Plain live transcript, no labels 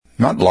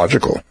not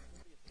logical.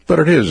 But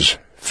it is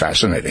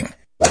fascinating.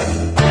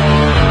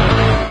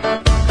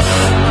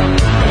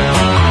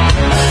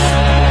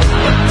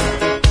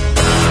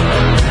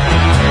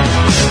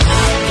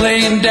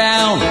 Laying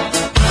down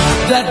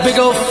that big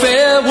old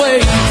fairway.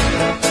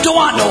 Don't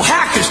want no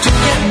hackers to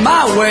get in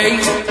my way.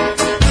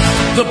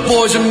 The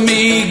boys and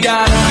me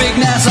got big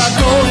Nassau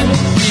going.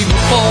 We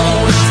were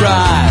born to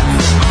drive.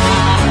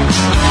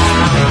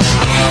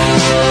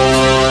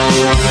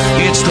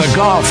 It's the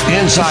Golf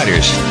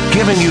Insiders,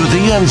 giving you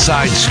the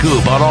inside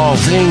scoop on all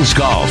things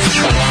golf.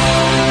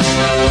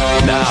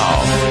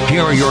 Now,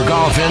 here are your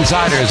Golf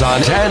Insiders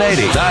on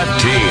 1080 The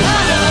Team.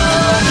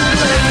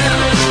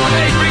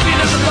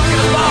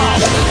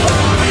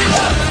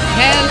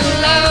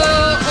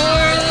 Hello,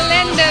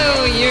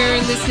 Orlando. You're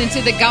listening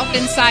to the Golf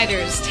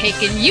Insiders,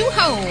 taking you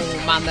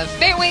home on the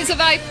fairways of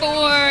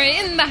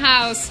I-4. In the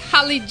house,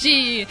 Holly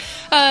G,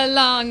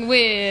 along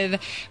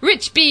with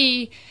Rich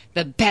B,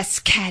 the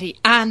best caddy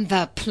on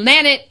the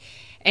planet.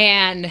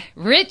 And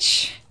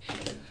Rich,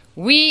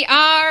 we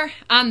are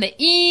on the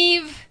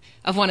eve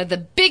of one of the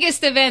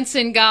biggest events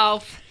in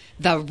golf,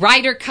 the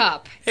Ryder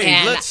Cup. Hey,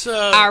 and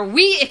are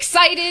we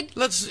excited?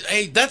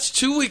 Hey, that's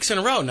 2 weeks in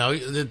a row now.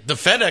 The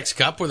FedEx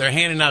Cup, where they're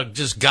handing out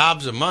just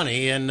gobs of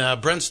money,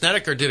 and Brent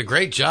Snedeker did a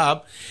great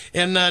job.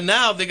 And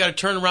now they got to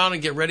turn around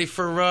and get ready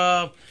for,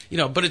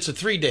 but it's a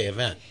 3-day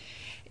event.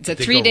 It's a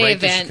they 3-day go right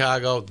event. To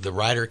Chicago. The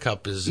Ryder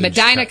Cup is in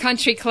Medinah Chicago.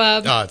 Country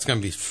Club. Oh, it's going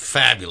to be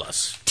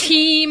fabulous.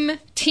 Team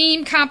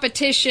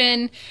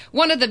competition.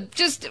 One of the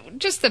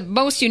just the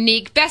most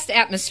unique, best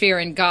atmosphere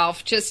in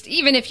golf. Just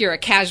even if you're a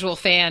casual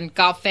fan,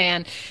 golf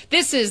fan,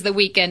 this is the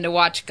weekend to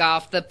watch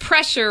golf. The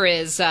pressure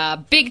is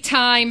big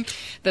time.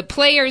 The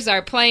players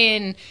are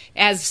playing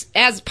as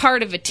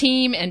part of a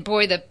team, and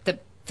boy, the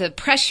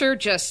pressure.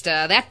 Just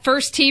that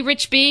first tee,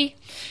 Rich B.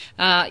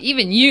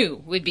 Even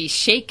you would be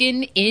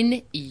shaking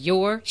in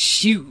your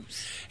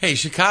shoes. Hey,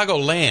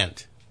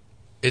 Chicagoland.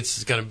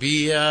 It's going to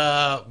be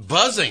a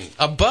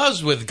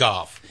buzz with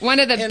golf. One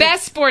of the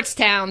best sports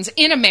towns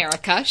in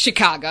America,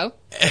 Chicago.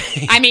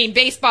 I mean,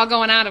 baseball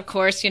going on, of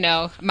course,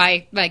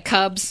 my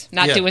Cubs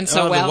not doing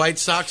so well. The White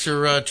Sox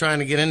are trying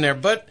to get in there.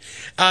 But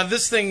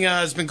this thing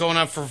has been going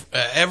on for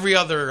every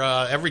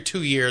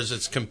 2 years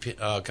it's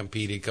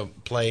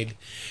played.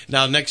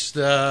 Now, next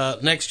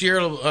year,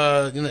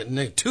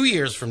 2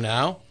 years from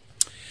now.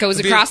 Goes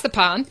across the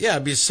pond. Yeah,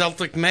 it'll be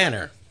Celtic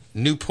Manor,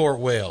 Newport,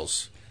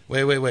 Wales.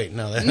 Wait.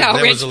 No,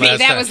 that Rich was the B, last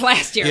that time. was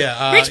last year.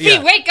 Yeah, Rich B,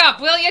 wake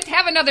up, will you?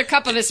 Have another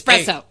cup of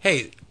espresso.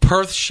 Hey,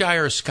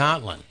 Perthshire,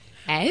 Scotland.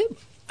 Oh.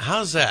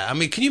 How's that? I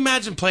mean, can you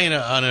imagine playing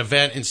an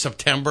event in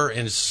September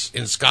in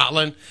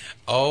Scotland?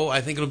 Oh,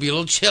 I think it'll be a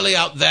little chilly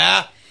out there.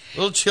 A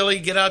little chilly.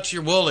 Get out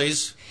your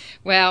woolies.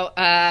 Well,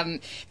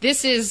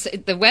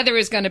 the weather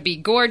is going to be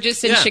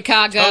gorgeous in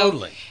Chicago.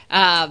 Totally.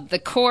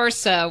 The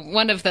course,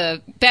 one of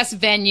the best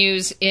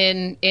venues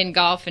in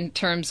golf in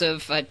terms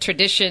of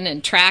tradition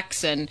and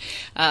tracks, and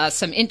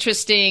some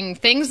interesting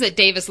things that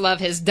Davis Love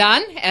has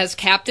done as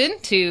captain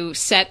to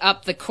set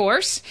up the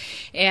course,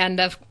 and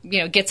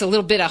gets a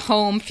little bit of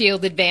home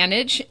field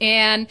advantage.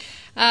 And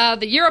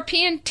the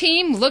European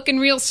team looking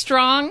real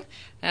strong.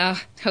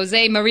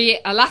 Jose Maria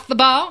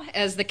Alazabal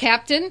as the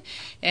captain,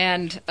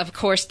 and of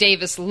course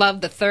Davis Love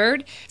the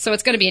third. So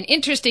it's going to be an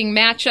interesting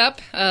matchup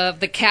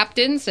of the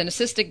captains and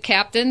assistant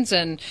captains,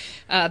 and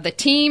the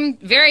team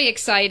very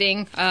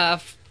exciting.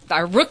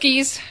 Our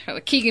rookies,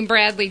 Keegan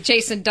Bradley,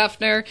 Jason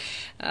Duffner.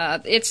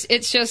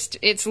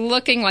 It's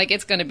looking like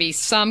it's going to be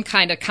some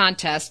kind of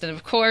contest, and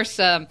of course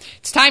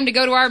it's time to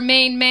go to our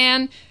main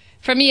man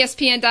from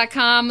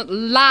ESPN.com,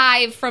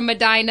 live from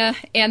Medinah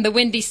and the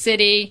Windy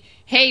City.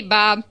 Hey,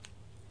 Bob.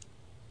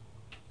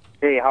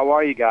 Hey, how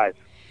are you guys?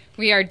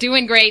 We are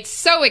doing great.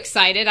 So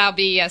excited. I'll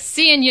be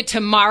seeing you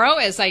tomorrow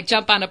as I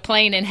jump on a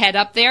plane and head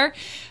up there.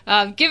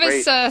 Give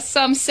Great. us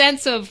some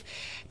sense of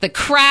the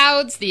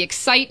crowds, the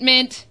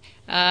excitement.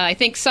 I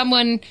think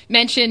someone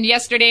mentioned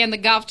yesterday on the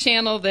Golf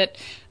Channel that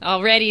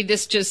already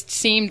this just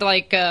seemed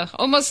like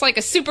almost like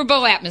a Super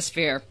Bowl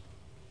atmosphere.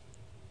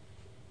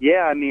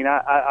 Yeah, I mean,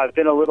 I've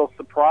been a little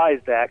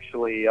surprised,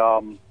 actually.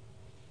 The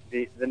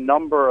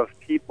number of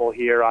people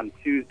here on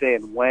Tuesday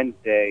and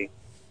Wednesday,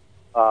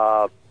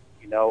 a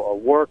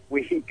work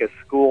week, a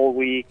school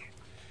week,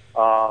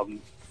 the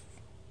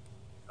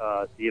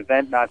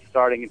event not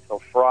starting until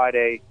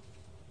Friday,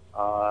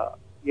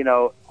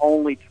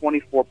 only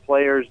 24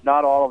 players,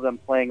 not all of them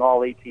playing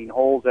all 18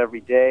 holes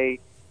every day.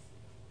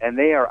 And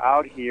they are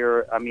out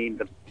here. I mean,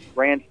 the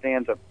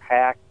grandstands are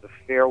packed, the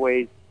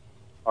fairways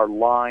are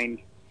lined,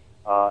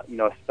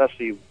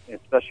 especially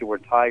where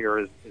Tiger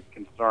is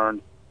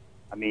concerned.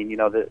 I mean,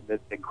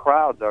 the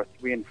crowds are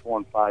 3 and 4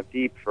 and 5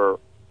 deep for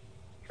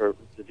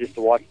just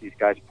to watch these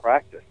guys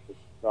practice. It's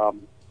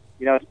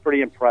it's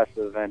pretty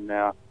impressive, and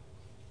I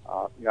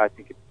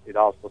think it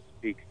also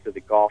speaks to the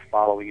golf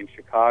following in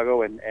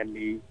Chicago and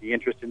the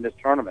interest in this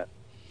tournament.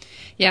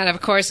 Yeah, and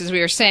of course, as we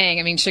were saying,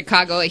 I mean,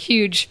 Chicago, a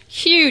huge,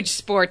 huge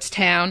sports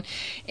town,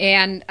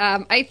 and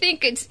I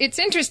think it's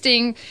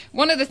interesting.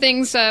 One of the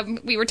things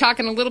we were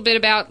talking a little bit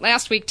about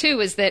last week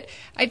too is that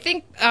I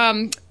think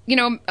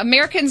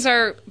Americans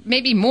are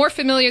maybe more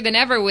familiar than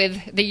ever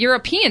with the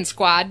European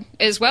squad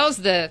as well as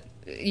the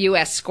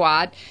U.S.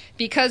 squad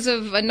because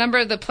of a number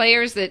of the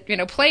players that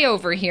play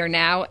over here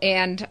now,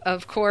 and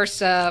of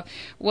course,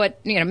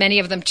 many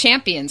of them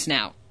champions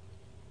now.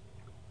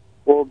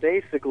 Well,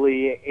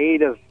 basically,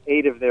 eight of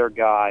their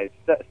guys,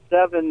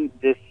 7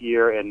 this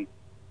year, and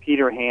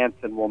Peter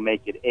Hansen will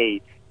make it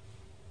 8,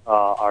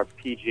 are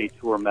PGA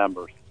Tour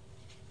members.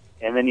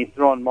 And then you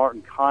throw in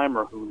Martin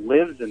Kaymer, who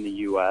lives in the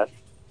U.S.,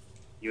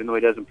 even though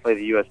he doesn't play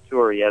the U.S.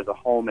 Tour. He has a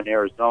home in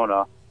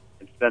Arizona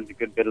and spends a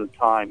good bit of the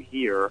time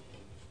here.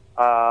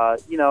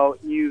 There's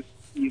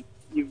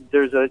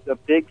a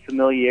big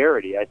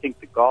familiarity. I think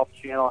the Golf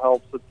Channel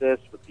helps with this,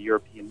 with the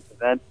European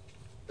events,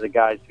 for the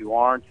guys who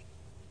aren't.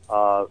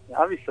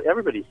 Obviously,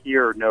 everybody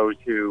here knows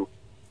who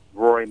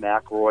Rory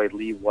McIlroy,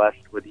 Lee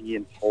Westwood,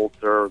 Ian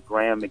Poulter,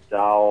 Graham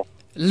McDowell,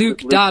 Luke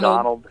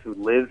Donald, who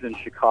lives in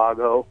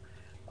Chicago.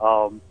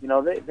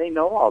 They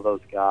know all those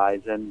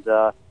guys, and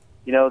the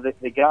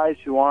guys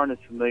who aren't as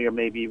familiar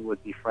maybe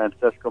would be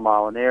Francesco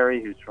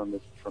Molinari, who's from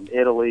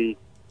Italy,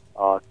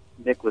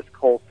 Nicloas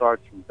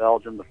Colsaerts from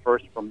Belgium, the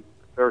first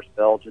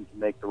Belgian to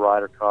make the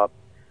Ryder Cup.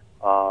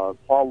 Paul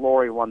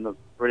Lawrie won the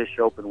British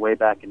Open way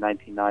back in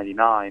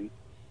 1999.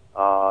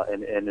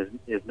 And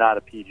is not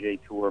a PGA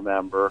Tour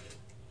member.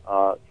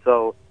 But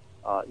still,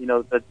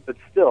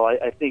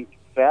 I think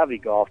savvy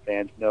golf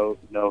fans know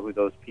who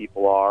those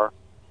people are.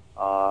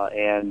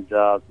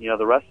 The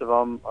rest of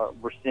them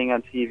we're seeing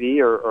on TV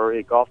or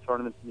at golf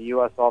tournaments in the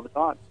U.S. all the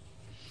time.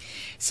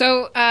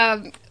 So,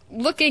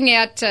 looking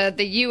at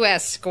the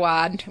U.S.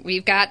 squad,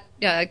 we've got.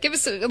 Give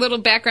us a little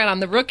background on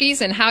the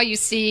rookies and how you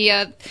see.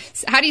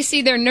 How do you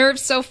see their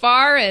nerves so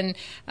far, and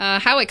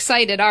how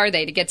excited are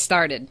they to get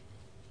started?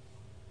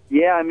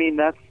 Yeah, I mean,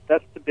 that's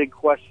the big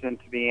question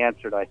to be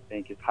answered, I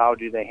think, is how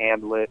do they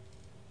handle it?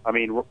 I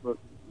mean,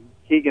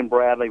 Keegan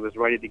Bradley was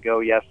ready to go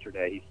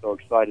yesterday. He's so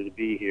excited to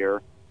be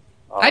here.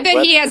 I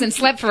bet he hasn't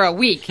slept for a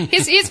week.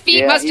 His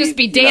feet must just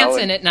be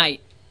dancing at night.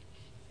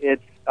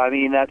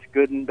 That's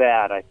good and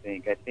bad, I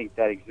think. I think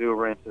that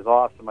exuberance is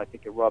awesome. I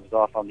think it rubs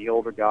off on the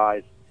older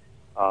guys.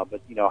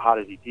 But how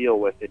does he deal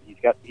with it?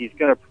 He's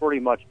going to pretty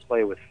much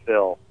play with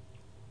Phil,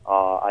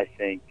 I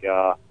think.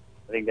 I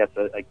think that's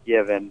a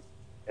given.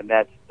 And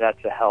that's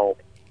a help.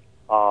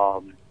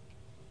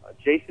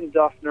 Jason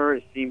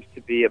Duffner seems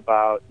to be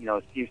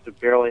seems to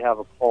barely have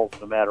a pulse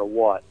no matter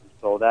what.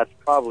 So that's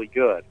probably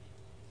good.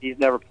 He's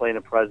never played in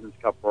a President's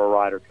Cup or a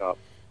Ryder Cup.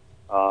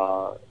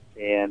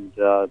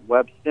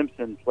 Webb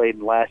Simpson played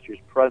in last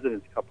year's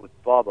President's Cup with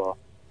Bubba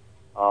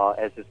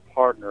as his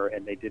partner,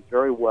 and they did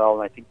very well,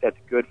 and I think that's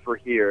good for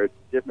here. It's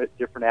a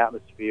different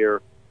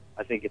atmosphere.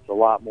 I think it's a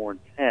lot more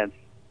intense,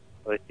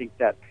 but I think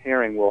that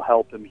pairing will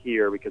help him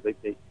here because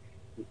he's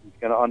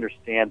going to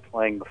understand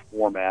playing the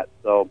format.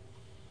 So,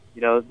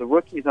 the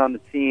rookies on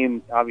the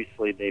team,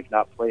 obviously they've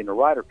not played in a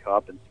Ryder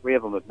Cup, and 3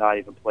 of them have not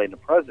even played in a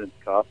President's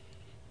Cup,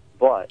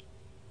 but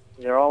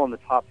they're all in the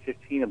top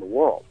 15 in the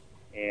world,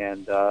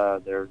 and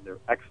they're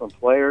excellent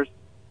players,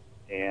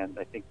 and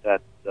I think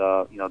that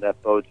that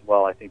bodes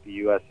well. I think the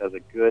U.S. has a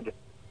good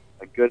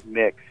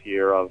mix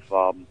here of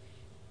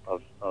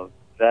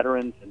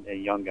veterans and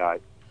young guys.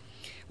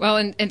 Well,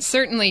 and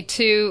certainly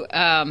too.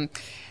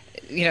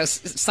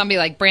 Somebody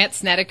like Brandt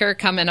Snedeker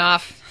coming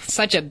off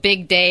such a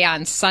big day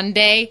on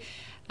Sunday.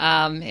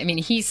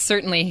 He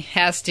certainly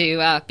has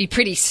to be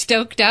pretty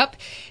stoked up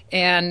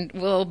and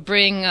will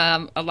bring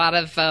a lot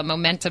of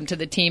momentum to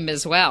the team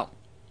as well.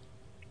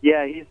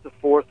 Yeah, he's the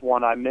 4th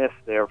one I missed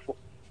there.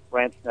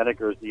 Brandt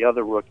Snedeker is the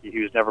other rookie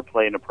who's never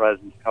played in a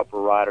President's Cup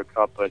or Ryder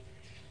Cup. But,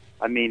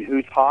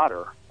 who's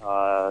hotter?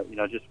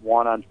 Just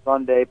won on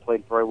Sunday,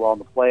 played very well in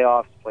the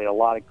playoffs, played a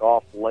lot of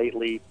golf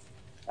lately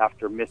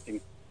after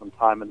missing some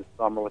time in the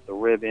summer with the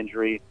rib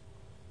injury.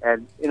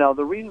 And,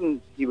 the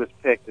reason he was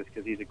picked is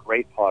because he's a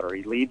great putter.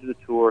 He leads the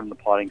tour in the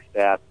putting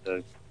stats,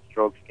 the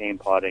strokes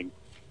gained putting.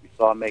 We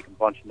saw him make a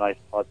bunch of nice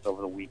putts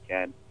over the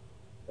weekend.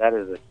 That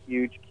is a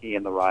huge key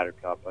in the Ryder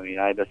Cup.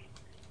 I just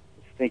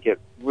think it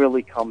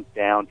really comes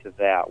down to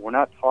that. We're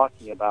not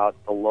talking about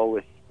the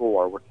lowest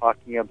score. We're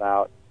talking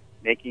about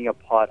making a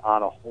putt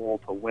on a hole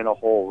to win a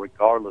hole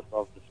regardless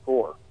of the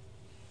score.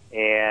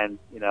 And,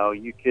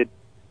 you could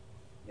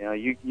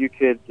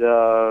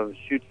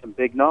shoot some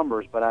big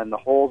numbers, but on the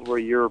holes where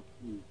you're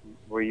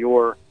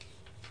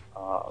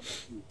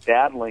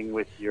battling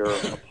with your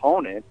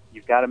opponent,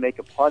 you've got to make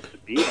a putt to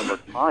beat them or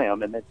tie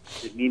them, and it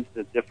means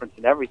the difference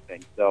in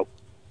everything. So,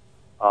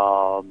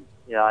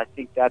 I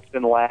think that's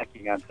been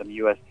lacking on some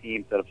U.S.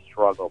 teams that have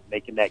struggled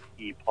making that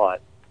key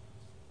putt.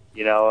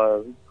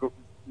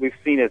 We've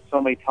seen it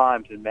so many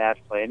times in match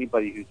play.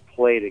 Anybody who's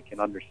played it can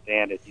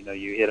understand it.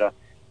 You hit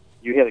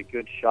a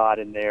good shot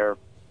in there.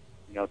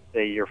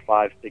 Say you're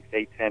 5, 6,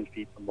 8, 10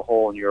 feet from the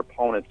hole and your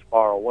opponent's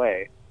far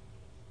away,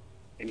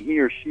 and he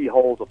or she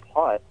holds a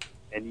putt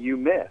and you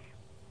miss.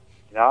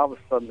 And all of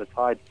a sudden the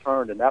tide's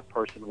turned, and that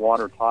person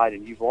won or tied,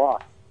 and you've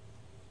lost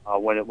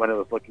when it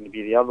was looking to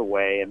be the other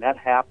way. And that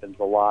happens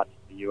a lot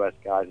to the U.S.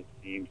 guys, it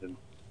seems. And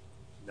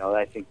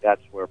I think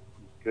that's where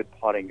good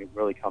putting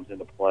really comes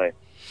into play.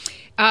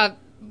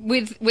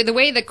 With the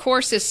way the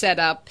course is set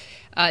up,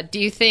 do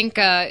you think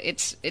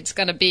it's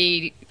going to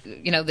be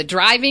the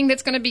driving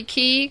that's going to be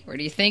key, or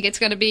do you think it's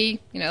going to be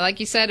like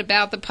you said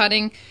about the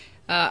putting?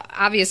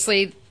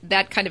 Obviously,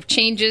 that kind of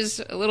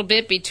changes a little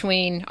bit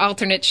between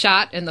alternate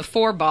shot and the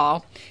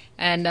 4-ball,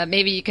 and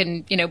maybe you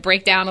can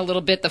break down a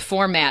little bit the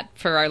format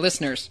for our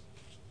listeners.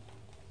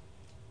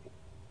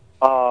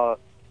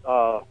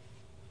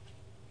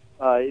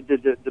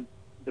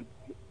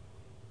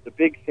 The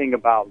big thing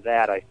about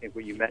that, I think,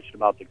 what you mentioned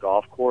about the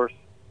golf course,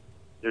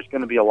 there's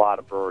going to be a lot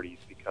of birdies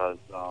because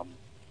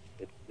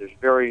there's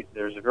very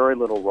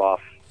little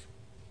rough,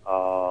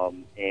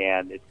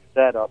 and it's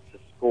set up to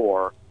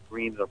score.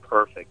 Greens are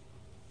perfect.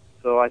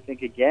 So I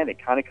think, again, it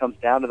kind of comes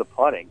down to the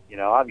putting.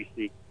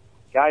 Obviously,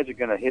 guys are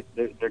going to hit.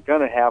 They're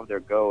going to have their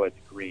go at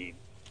the green,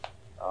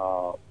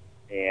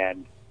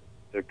 and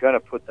they're going to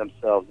put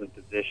themselves in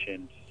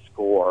position to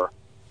score.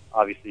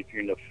 Obviously, if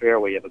you're in the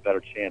fairway, you have a better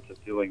chance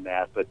of doing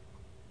that. But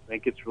I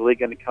think it's really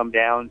going to come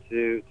down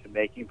to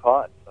making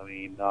putts. I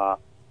mean,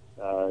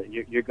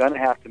 you're going to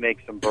have to make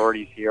some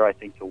birdies here, I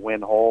think, to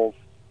win holes.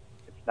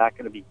 It's not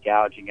going to be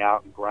gouging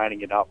out and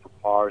grinding it out for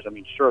pars. I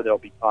mean, sure, there'll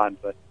be times,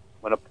 but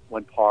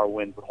when par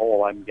wins a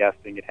hole, I'm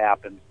guessing it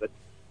happens. But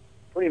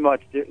pretty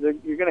much, you're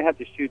going to have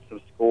to shoot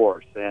some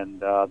scores,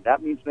 and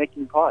that means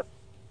making putts.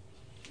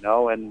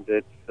 And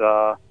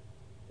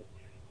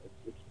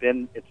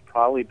it's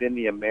probably been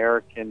the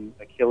American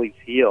Achilles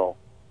heel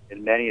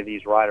in many of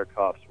these Ryder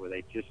Cups where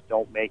they just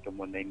don't make them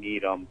when they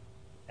need them.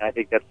 And I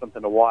think that's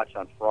something to watch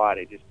on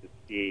Friday, just to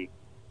see,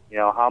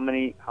 how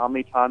many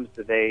times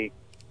do they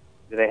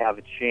have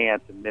a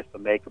chance and miss a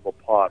makeable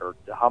putt, or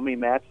how many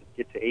matches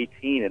get to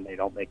 18 and they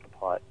don't make a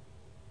putt,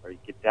 or you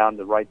get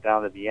right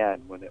down to the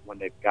end when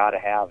they've got to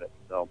have it.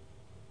 So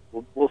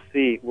we'll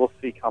see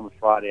come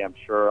Friday, I'm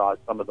sure,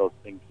 some of those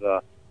things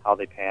how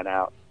they pan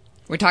out.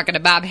 We're talking to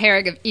Bob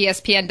Harig of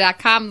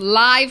ESPN.com,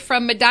 live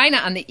from Medinah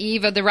on the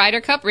eve of the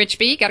Ryder Cup. Rich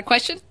B, got a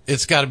question?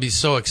 It's got to be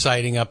so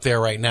exciting up there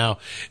right now.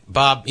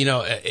 Bob,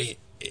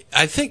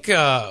 I think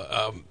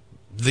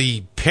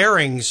the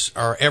pairings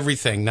are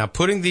everything. Now,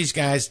 putting these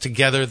guys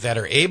together that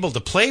are able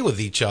to play with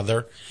each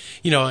other,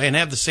 and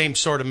have the same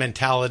sort of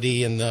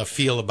mentality and the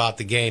feel about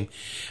the game,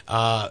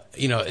 and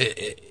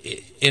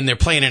they're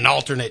playing an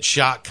alternate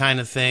shot kind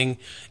of thing,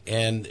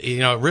 and,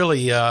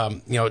 really,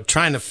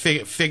 trying to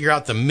figure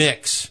out the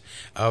mix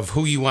of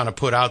who you want to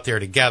put out there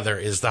together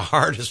is the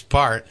hardest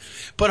part,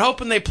 but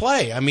hoping they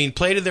play. I mean,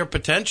 play to their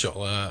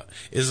potential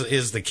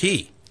is the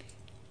key.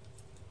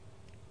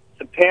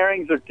 The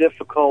pairings are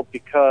difficult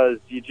because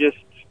you just,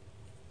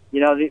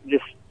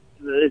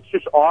 it's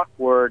just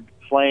awkward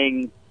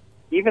playing.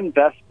 Even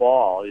best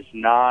ball is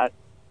not,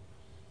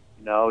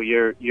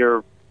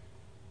 you're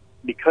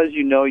because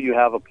you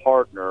have a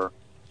partner,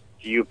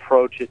 you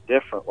approach it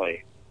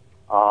differently.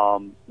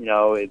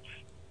 It's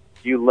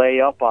you lay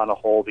up on a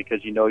hole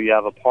because you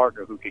have a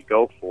partner who could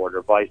go for it,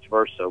 or vice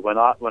versa. When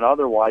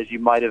otherwise you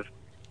might have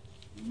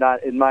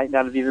not, it might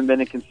not have even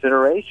been a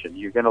consideration.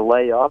 You're going to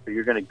lay up or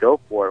you're going to go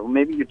for it. Well,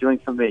 maybe you're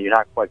doing something you're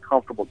not quite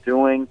comfortable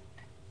doing.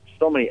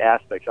 So many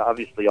aspects.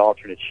 Obviously,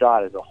 alternate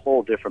shot is a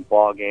whole different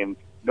ball game.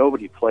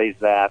 Nobody plays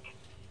that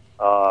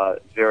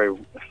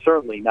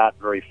certainly not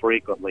very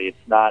frequently.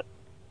 It's not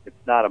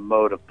a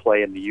mode of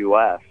play in the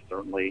U.S.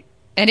 certainly.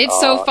 And it's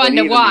so fun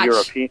to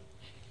watch.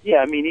 Yeah,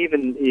 I mean,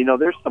 even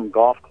there's some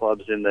golf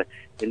clubs in the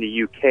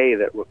UK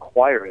that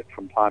require it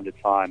from time to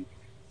time,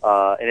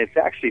 and it's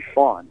actually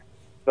fun.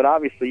 But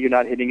obviously, you're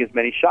not hitting as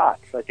many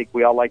shots. I think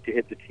we all like to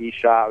hit the tee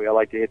shot. We all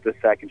like to hit the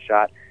second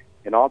shot.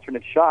 An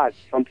alternate shot,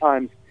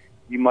 sometimes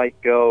you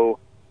might go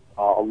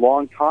a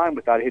long time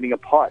without hitting a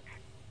putt,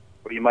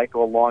 or you might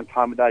go a long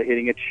time without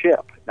hitting a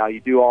chip. Now, you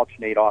do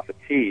alternate off of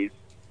tees,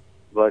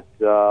 but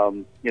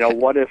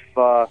what if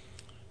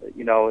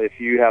if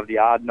you have the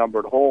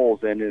odd-numbered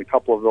holes, and in a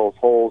couple of those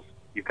holes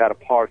you've got a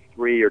par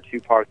 3 or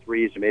 2 par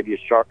 3s, or maybe a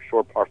short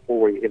par 4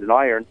 where you hit an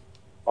iron,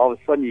 all of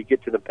a sudden you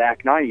get to the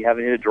back nine, you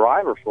haven't hit a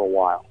driver for a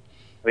while.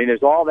 I mean,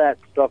 there's all that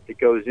stuff that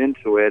goes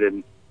into it,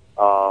 and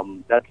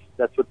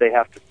that's what they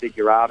have to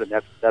figure out, and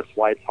that's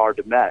why it's hard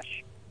to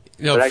mesh.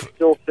 But I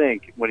still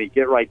think when you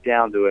get right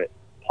down to it,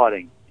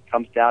 putting, it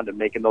comes down to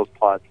making those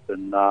putts,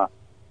 and the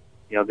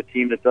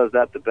team that does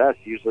that the best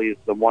usually is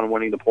the one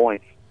winning the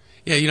points.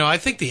 Yeah, I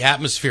think the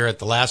atmosphere at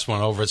the last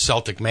one over at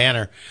Celtic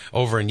Manor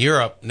over in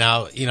Europe,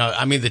 now,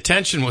 the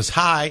tension was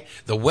high.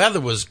 The weather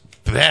was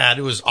bad.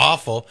 It was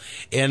awful.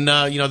 And,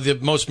 the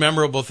most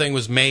memorable thing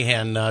was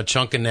Mahan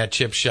chunking that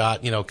chip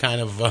shot,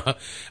 kind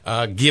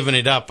of giving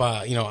it up,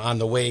 on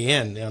the way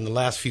in on the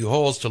last few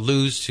holes to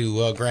lose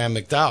to Graham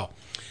McDowell.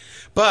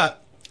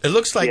 But it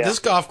looks like this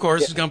golf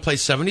course is going to play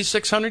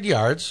 7,600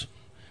 yards,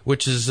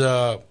 which is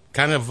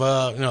kind of,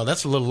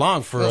 that's a little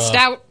long for...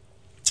 stout.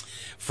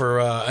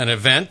 an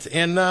event,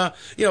 and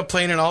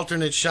playing an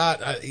alternate shot.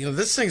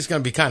 This thing's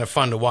going to be kind of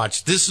fun to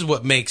watch. This is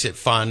what makes it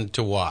fun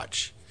to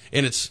watch,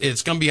 and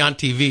it's going to be on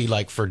TV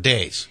like for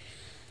days.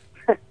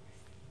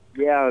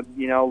 Yeah,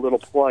 little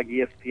plug.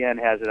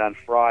 ESPN has it on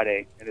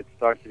Friday, and it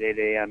starts at 8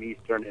 a.m.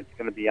 Eastern. It's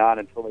going to be on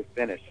until they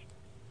finish.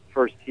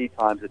 First tee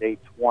time's at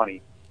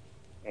 8:20,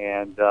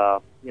 and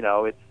the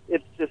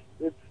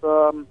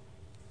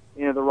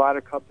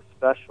Ryder Cup is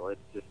special. It's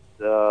just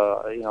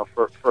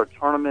for a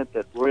tournament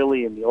that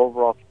really, in the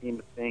overall scheme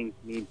of things,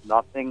 means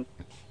nothing.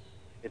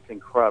 It's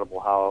incredible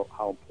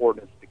how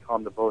important it's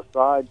become to both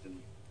sides, and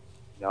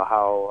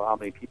how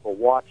many people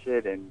watch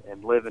it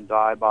and live and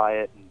die by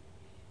it, and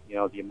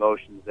the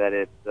emotions that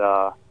it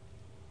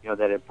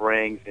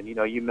brings. And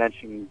you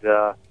mentioned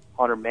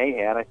Hunter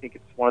Mahan. I think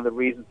it's one of the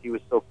reasons he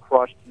was so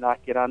crushed to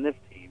not get on this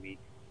team.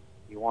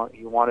 He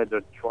wanted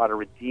to try to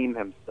redeem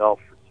himself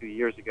for 2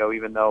 years ago,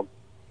 even though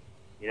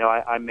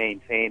I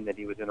maintain that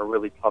he was in a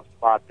really tough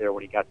spot there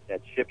when he got to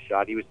that chip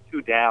shot. He was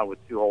 2 down with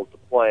 2 holes to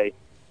play.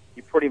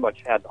 He pretty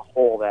much had to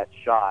hole that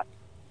shot.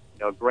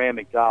 Graham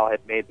McDowell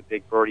had made the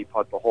big birdie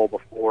putt the hole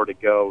before to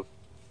go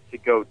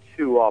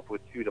 2 up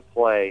with 2 to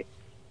play,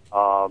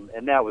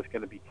 and that was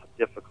going to be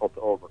difficult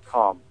to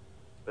overcome.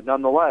 But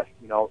nonetheless,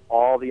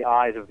 all the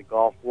eyes of the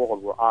golf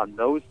world were on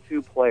those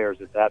 2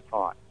 players at that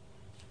time.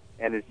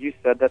 And as you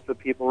said, that's what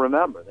people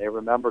remember. They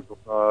remember,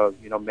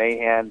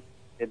 Mahan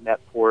hitting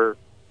that poor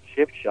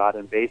chip shot,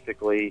 and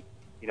basically,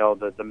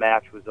 the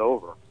match was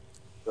over.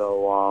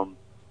 So,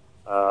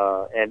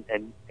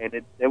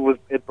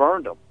 it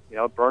burned him.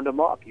 It burned him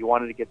up. He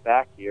wanted to get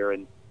back here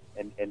and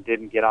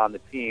didn't get on the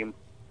team,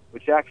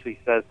 which actually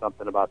says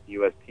something about the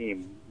U.S.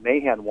 team.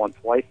 Mahan won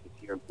twice this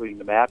year, including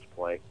the match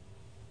play,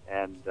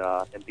 and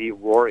beat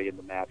Rory in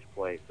the match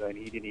play. So, and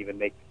he didn't even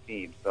make the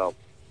team. So,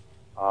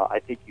 I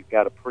think you've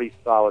got a pretty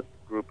solid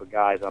group of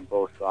guys on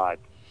both sides.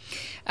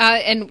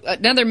 And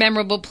another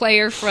memorable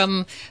player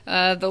from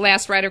the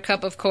last Ryder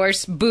Cup, of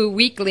course, Boo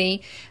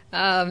Weekley.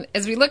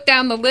 As we look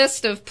down the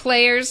list of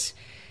players,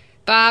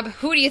 Bob,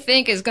 who do you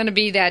think is going to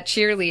be that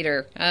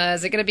cheerleader?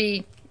 Is it going to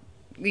be,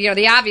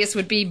 the obvious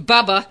would be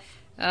Bubba,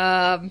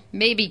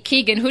 maybe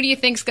Keegan. Who do you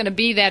think is going to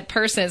be that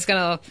person that's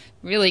going to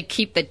really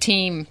keep the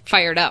team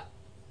fired up?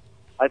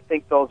 I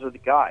think those are the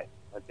guys.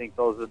 I think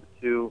those are the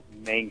 2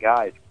 main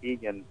guys.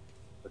 Keegan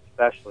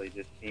especially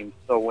just seems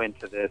so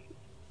into this.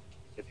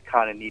 It's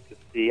kind of neat to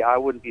see. I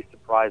wouldn't be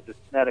surprised if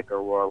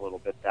Snedeker were a little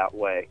bit that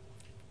way.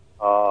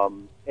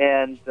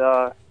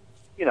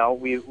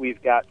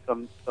 We've got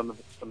some of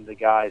the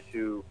guys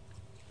who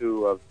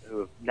have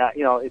not.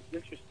 It's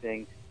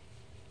interesting.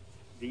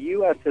 The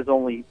U.S. has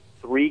only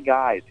 3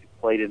 guys who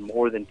played in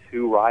more than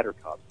 2 Ryder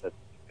Cups. That's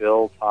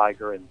Phil,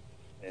 Tiger, and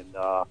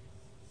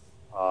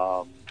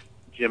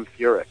Jim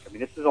Furyk. I mean,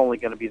 this is only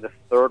going to be the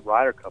 3rd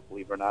Ryder Cup,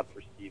 believe it or not,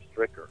 for Steve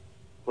Stricker.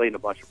 Played in a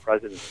bunch of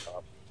President's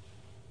Cups.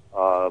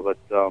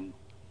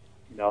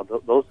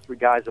 Those 3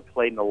 guys have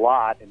played in a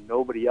lot, and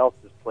nobody else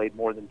has played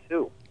more than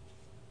 2.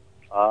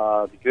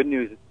 The good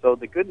news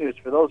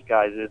for those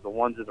guys is the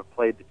ones that have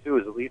played the 2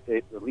 is at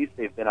least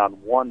they've been on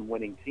 1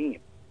 winning team.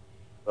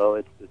 So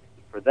it's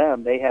for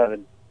them, they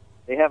haven't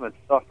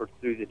suffered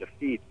through the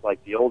defeats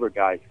like the older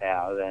guys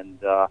have, and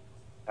I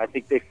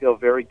think they feel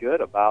very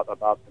good about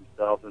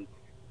themselves. And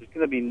there's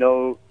going to be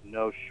no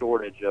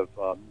shortage of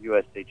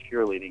USA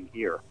cheerleading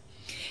here.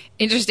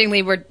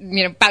 Interestingly, we're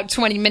about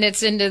 20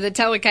 minutes into the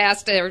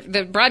telecast or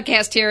the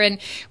broadcast here, and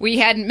we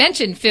hadn't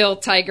mentioned Phil,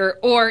 Tiger,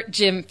 or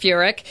Jim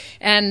Furyk.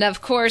 And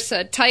of course,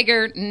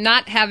 Tiger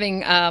not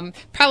having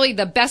probably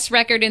the best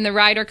record in the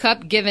Ryder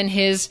Cup given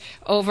his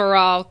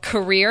overall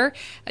career.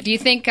 Do you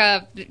think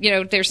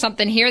there's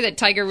something here that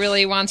Tiger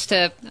really wants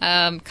to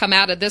come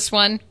out of this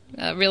one,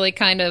 really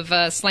kind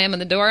of slamming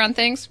the door on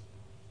things?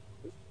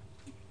 It's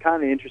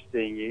kind of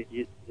interesting.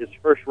 His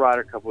first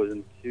Ryder Cup was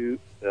in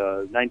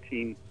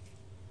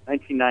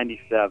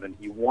 1997.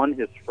 He won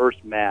his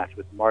first match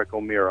with Mark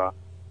O'Meara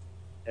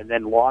and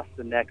then lost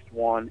the next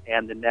one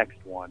and the next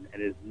one,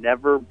 and has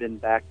never been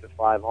back to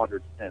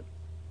 500 since.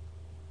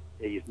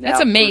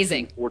 That's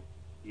amazing.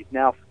 He's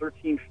now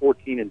 13,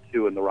 14, and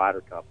 2 in the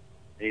Ryder Cup,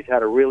 and he's had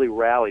to really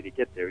rally to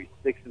get there. He's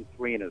 6 and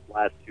 3 in his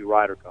last 2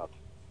 Ryder Cups.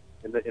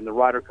 In the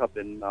Ryder Cup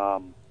in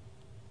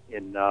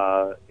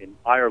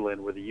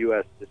Ireland, where the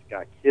U.S. just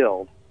got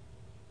killed,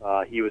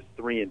 he was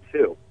 3 and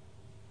 2.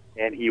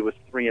 And he was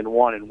 3 and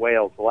 1 in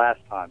Wales the last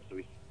time. So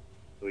he's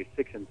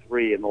 6 and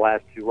 3 in the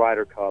last 2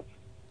 Ryder Cups,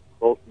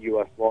 both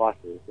U.S.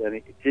 losses.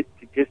 And just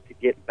to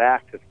get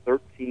back to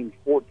 13,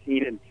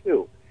 14, and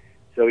 2.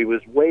 So he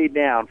was way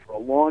down for a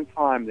long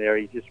time there.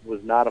 He just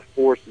was not a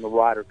force in the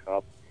Ryder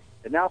Cup.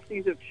 And now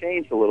things have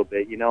changed a little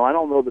bit. I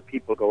don't know that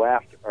people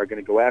are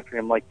going to go after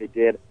him like they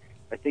did.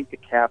 I think the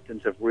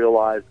captains have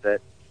realized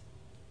that,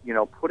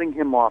 putting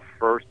him off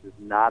first is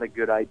not a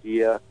good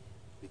idea.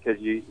 Because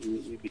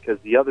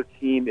the other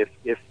team, if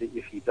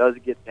he does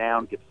get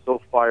down, gets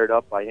so fired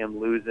up by him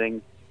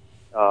losing,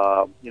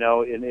 and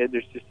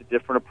there's just a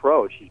different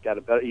approach. He's got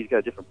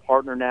a different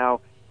partner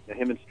now.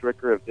 Him and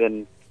Stricker have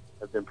been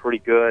have been pretty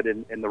good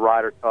in the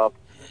Ryder Cup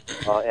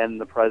and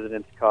the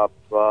President's Cup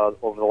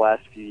over the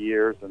last few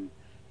years. And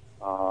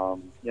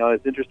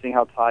it's interesting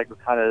how Tiger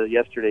kind of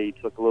yesterday he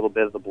took a little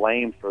bit of the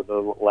blame for the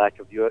lack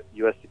of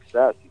U.S.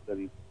 success. He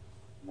said,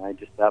 I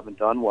just haven't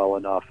done well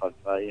enough.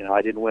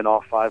 I didn't win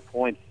all 5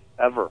 points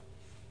ever.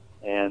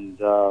 And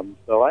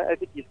so I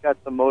think he's got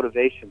some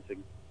motivation to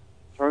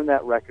turn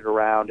that record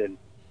around. And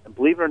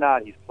believe it or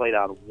not, he's played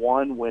on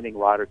one winning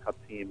Ryder Cup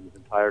team in his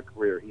entire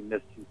career. He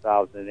missed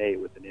 2008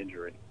 with an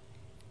injury.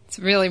 It's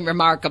really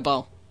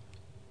remarkable.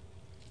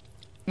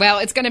 Well,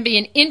 it's going to be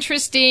an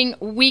interesting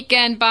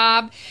weekend,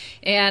 Bob.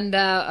 And,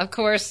 of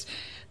course,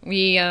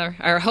 we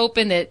are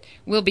hoping that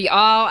we'll be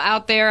all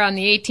out there on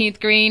the 18th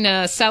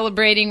green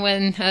celebrating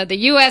when the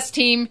U.S.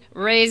 team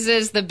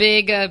raises the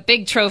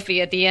big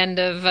trophy at the end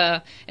of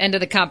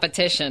the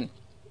competition.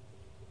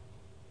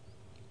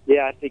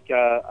 Yeah, I think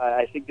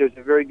there's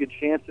a very good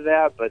chance of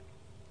that, but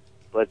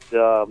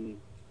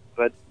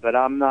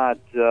I'm not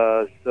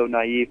so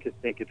naive to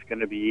think it's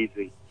going to be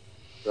easy.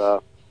 I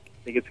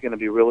think it's going to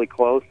be really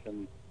close,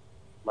 and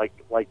like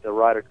the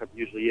Ryder Cup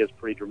usually is,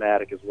 pretty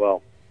dramatic as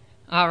well.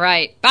 All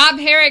right. Bob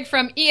Harig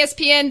from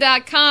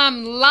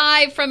ESPN.com,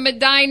 live from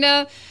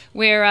Medinah,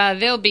 where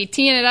they'll be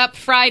teeing it up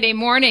Friday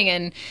morning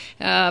and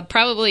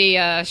probably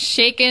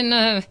shaking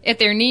at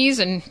their knees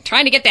and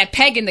trying to get that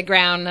peg in the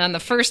ground on the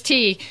first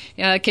tee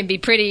can be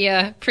pretty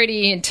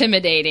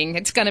intimidating.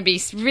 It's going to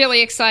be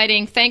really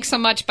exciting. Thanks so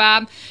much,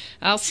 Bob.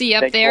 I'll see you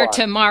up there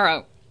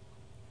tomorrow.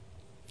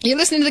 You're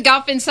listening to the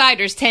Golf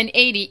Insiders,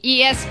 1080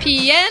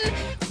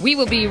 ESPN. We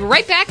will be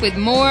right back with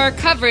more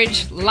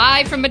coverage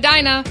live from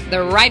Medinah,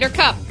 the Ryder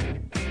Cup.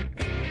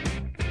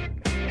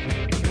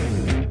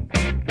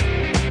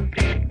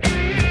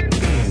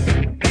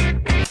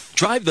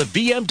 Drive the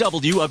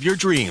BMW of your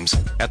dreams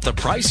at the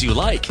price you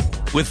like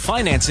with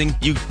financing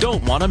you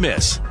don't want to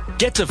miss.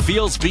 Get to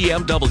Fields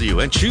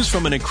BMW and choose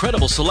from an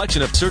incredible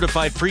selection of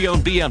certified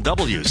pre-owned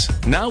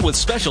BMWs. Now with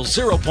special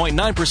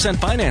 0.9%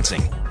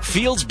 financing.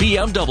 Fields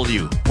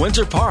BMW,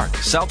 Windsor Park,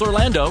 South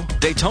Orlando,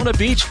 Daytona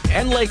Beach,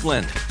 and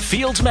Lakeland.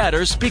 Fields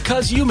matters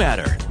because you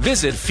matter.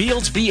 Visit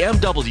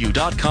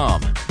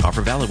fieldsbmw.com.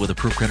 Offer valid with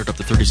approved credit up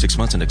to 36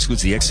 months and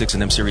excludes the X6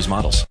 and M Series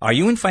models. Are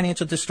you in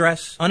financial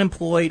distress,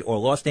 unemployed, or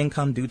lost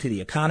income due to the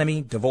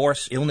economy,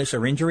 divorce, illness,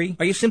 or injury?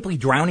 Are you simply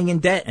drowning in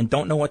debt and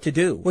don't know what to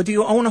do? Or do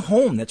you own a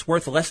home that's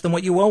worth less than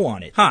what you owe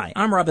on it? Hi,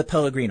 I'm Robert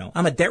Pellegrino.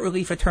 I'm a debt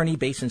relief attorney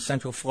based in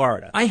Central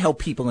Florida. I help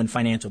people in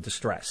financial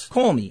distress.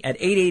 Call me at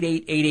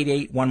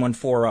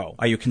 888-888-1140.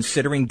 Are you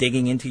considering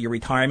digging into your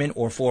retirement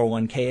or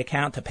 401k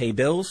account to pay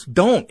bills?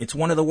 Don't. It's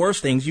one of the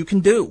worst things you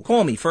can do.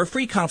 Call me for a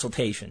free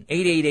consultation.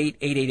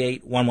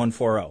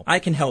 888-888-1140. I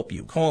can help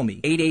you. Call me.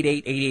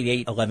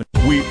 888-888-1140.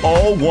 We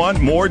all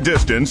want more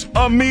distance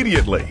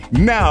immediately.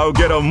 Now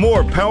get a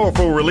more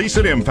powerful release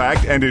and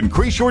impact and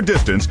increase your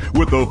distance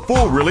with the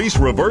full release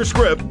reverse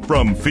grip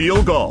from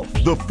Field Golf.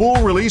 The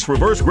full release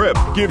reverse grip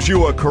gives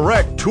you a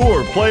correct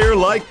tour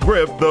player-like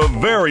grip the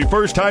very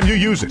first time you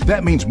use it.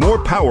 That means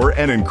more power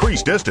and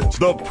increased distance.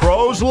 The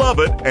pros love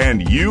it,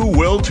 and you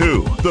will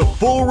too. The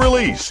full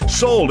release,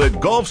 sold at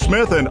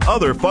Golfsmith and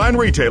other fine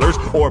retailers,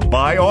 or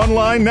buy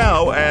online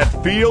now at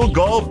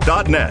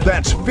fieldgolf.net.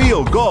 That's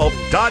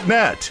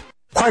fieldgolf.net.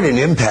 Quite an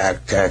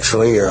impact,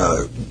 actually,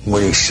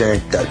 when he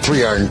sank that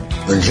 3-iron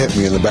and hit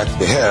me in the back of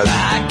the head.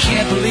 I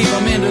can't believe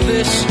I'm into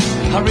this.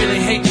 I really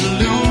hate to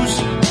lose.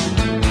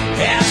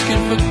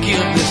 Asking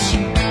forgiveness.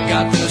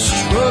 Got the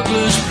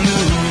struggler's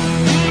blues.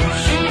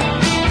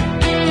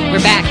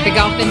 We're back. The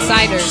Golf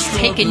Insiders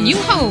taking you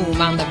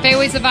home on the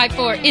fairways of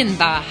I-4 in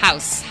the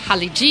house.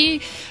 Holly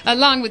G,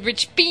 along with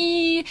Rich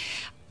B,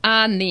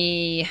 on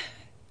the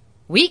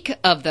week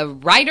of the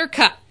Ryder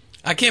Cup.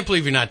 I can't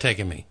believe you're not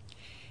taking me.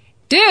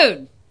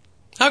 Dude.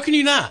 How can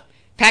you not?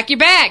 Pack your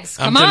bags.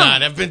 Come I'm on.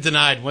 denied. I've been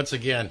denied once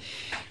again.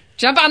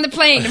 Jump on the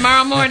plane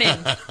tomorrow morning.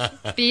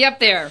 Be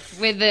up there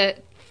with the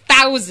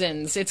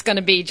thousands. It's going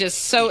to be just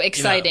so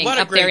exciting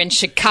there in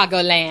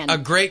Chicagoland. A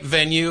great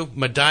venue.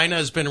 Medinah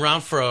has been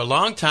around for a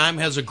long time,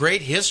 has a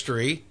great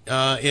history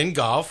in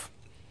golf,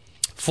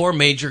 4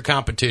 major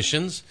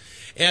competitions.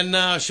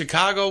 And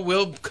Chicago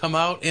will come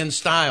out in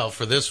style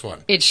for this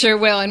one. It sure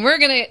will. And we're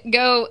going to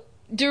go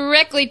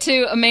directly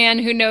to a man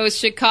who knows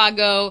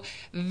Chicago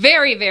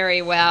very,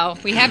 very well.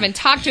 We haven't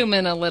talked to him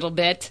in a little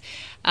bit,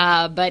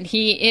 but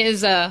he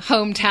is a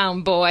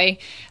hometown boy.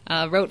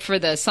 Wrote for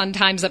the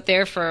Sun-Times up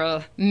there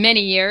for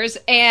many years.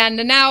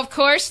 And now, of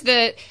course,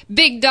 the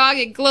big dog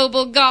at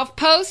Global Golf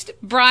Post,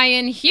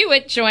 Brian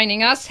Hewitt,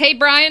 joining us. Hey,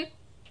 Brian.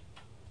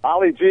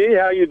 Holly G,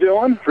 how you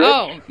doing? Rich?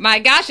 Oh, my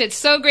gosh, it's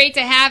so great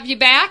to have you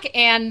back.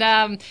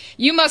 And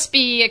you must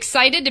be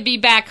excited to be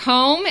back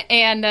home.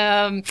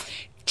 And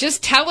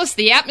just tell us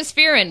the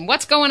atmosphere and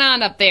what's going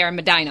on up there in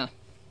Medinah.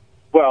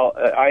 Well,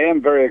 I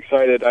am very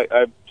excited.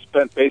 I've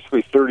spent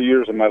basically 30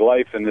 years of my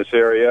life in this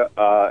area,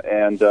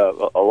 and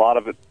a lot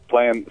of it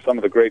playing some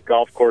of the great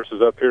golf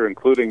courses up here,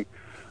 including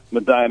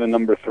Medinah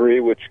Number 3,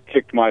 which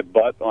kicked my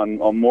butt on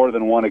more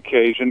than one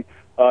occasion.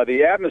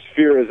 The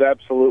atmosphere is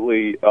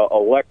absolutely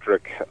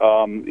electric.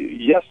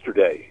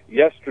 Yesterday,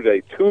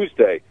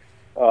 Tuesday,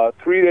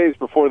 3 days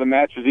before the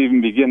matches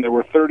even begin, there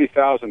were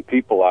 30,000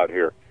 people out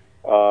here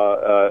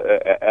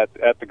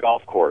at the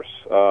golf course.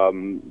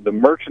 The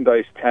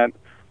merchandise tent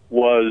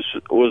was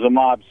a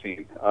mob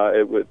scene.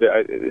 It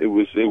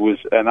was,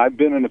 and I've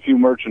been in a few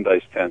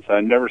merchandise tents.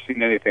 I've never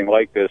seen anything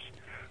like this.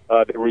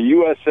 There were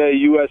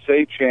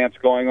USA chants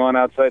going on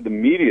outside the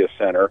media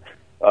center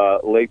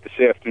late this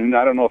afternoon.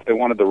 I don't know if they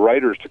wanted the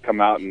writers to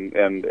come out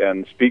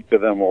and speak to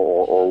them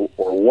or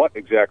what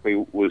exactly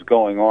was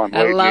going on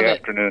late in the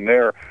afternoon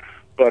there.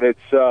 But it's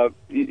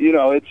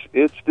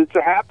it's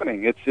a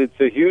happening. It's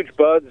a huge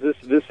buzz.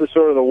 This is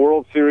sort of the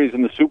World Series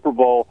and the Super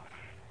Bowl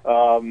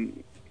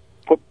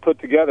put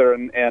together,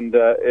 and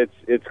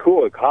it's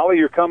cool. Holly,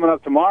 you're coming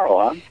up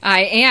tomorrow, huh?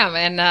 I am,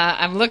 and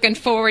I'm looking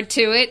forward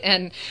to it.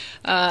 And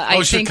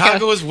I think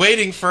Chicago is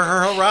waiting for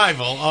her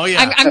arrival. Oh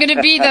yeah, I'm going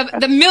to be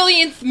the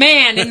millionth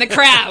man in the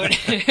crowd.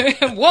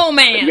 Whoa,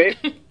 man!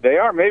 They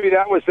are. Maybe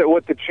that was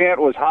what the chant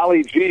was.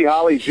 Holly G,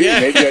 Holly G. Yeah.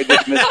 Maybe I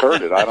just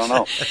misheard it. I don't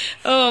know.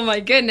 Oh my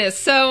goodness.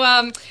 So,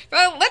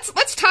 well,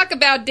 let's talk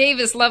about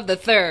Davis Love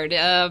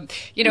III.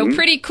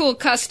 Pretty cool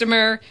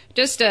customer.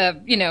 Just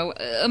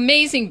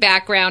amazing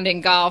background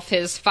in golf.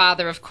 His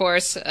father, of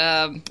course,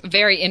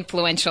 very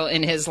influential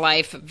in his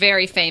life.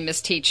 Very famous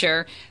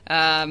teacher,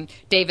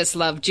 Davis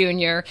Love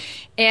Jr.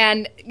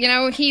 And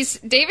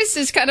Davis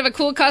is kind of a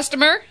cool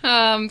customer.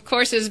 Of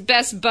course, his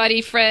best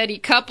buddy Freddie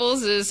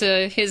Couples is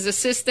his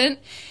assistant.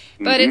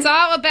 But it's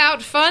all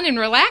about fun and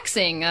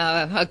relaxing,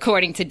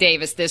 according to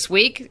Davis this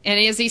week. And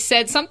as he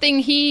said, something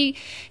he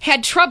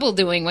had trouble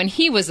doing when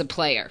he was a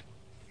player.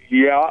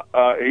 Yeah,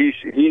 he's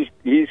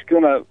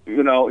gonna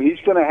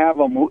have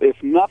them.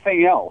 If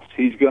nothing else,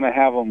 he's gonna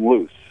have them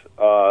loose,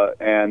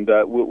 and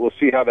we'll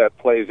see how that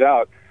plays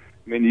out.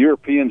 I mean, the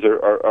Europeans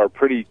are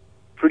pretty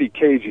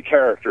cagey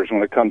characters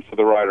when it comes to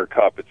the Ryder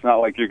Cup. It's not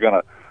like you're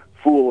gonna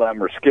fool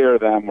them or scare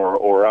them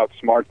or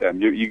outsmart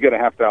them. You're gonna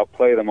have to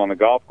outplay them on the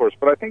golf course.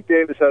 But I think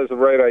Davis has the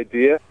right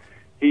idea.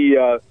 He,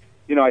 I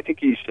think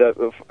he's.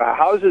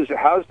 How's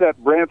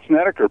that Brandt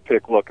Snedeker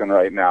pick looking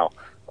right now?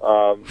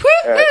 And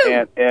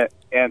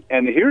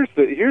here's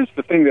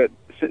the thing that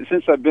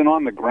since I've been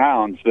on the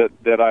grounds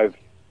that I've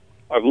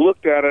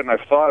looked at it and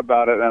I've thought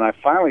about it, and I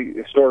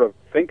finally sort of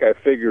think I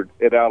figured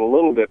it out a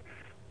little bit.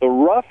 The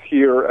rough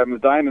here at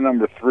Medinah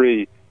Number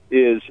 3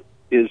 is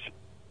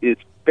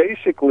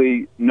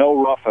basically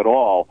no rough at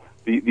all.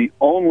 The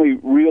only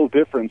real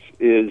difference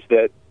is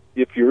that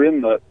if you're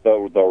in the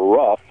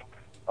rough,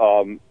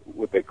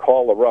 what they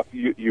call the rough,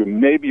 you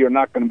maybe you're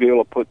not going to be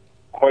able to put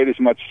quite as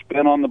much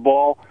spin on the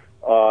ball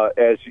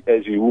as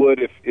you would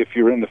if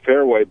you're in the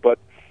fairway. But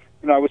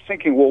I was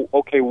thinking, well,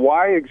 okay,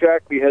 why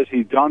exactly has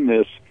he done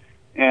this?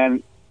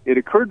 And it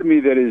occurred to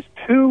me that his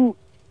two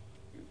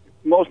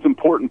most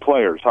important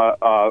players,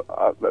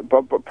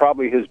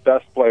 probably his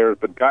best players,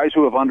 but guys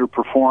who have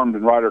underperformed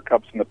in Ryder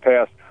Cups in the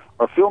past,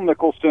 are Phil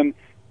Mickelson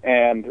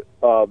and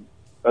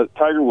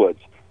Tiger Woods.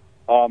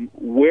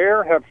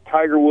 Where have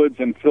Tiger Woods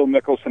and Phil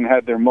Mickelson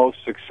had their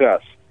most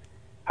success?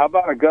 How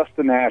about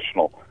Augusta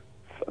National?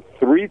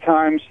 3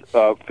 times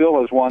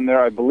Phil has won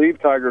there. I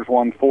believe Tiger's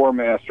won 4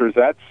 Masters.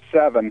 That's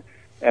 7.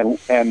 And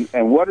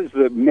what is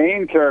the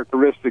main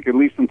characteristic, at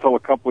least until a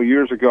couple of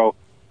years ago,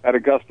 at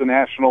Augusta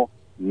National?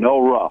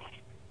 No rough.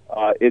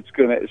 It's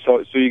gonna.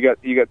 So you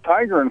got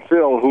Tiger and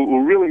Phil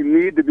who really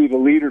need to be the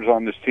leaders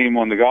on this team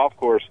on the golf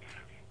course.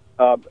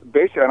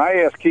 Basically, and I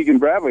asked Keegan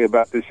Bradley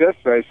about this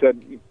yesterday. I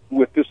said,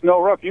 with this no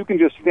rough, you can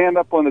just stand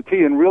up on the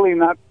tee and really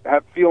not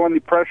feel any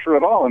pressure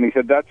at all. And he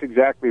said, that's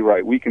exactly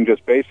right. We can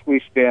just basically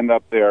stand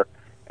up there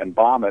and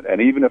bomb it.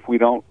 And even if we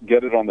don't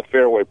get it on the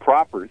fairway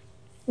proper,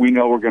 we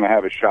know we're going to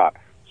have a shot.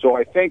 So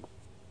I think,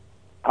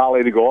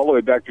 Holly, to go all the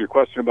way back to your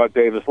question about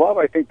Davis Love,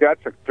 I think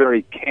that's a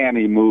very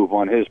canny move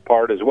on his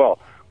part as well.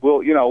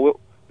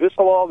 This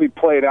will all be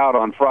played out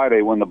on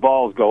Friday when the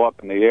balls go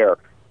up in the air.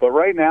 But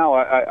right now,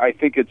 I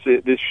think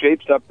this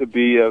shapes up to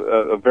be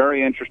a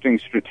very interesting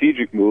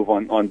strategic move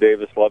on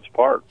Davis Love's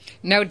part.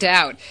 No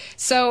doubt.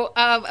 So,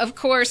 of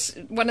course,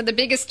 one of the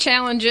biggest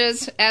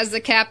challenges as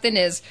the captain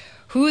is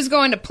who's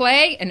going to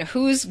play and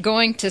who's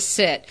going to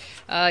sit.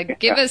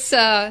 Give us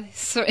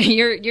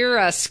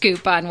your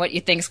scoop on what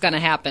you think's going to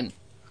happen.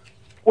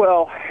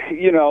 Well,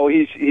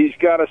 he's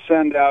got to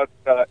send out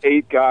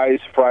 8 guys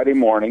Friday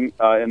morning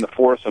in the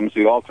foursomes,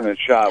 the alternate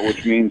shot,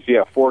 which means,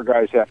 4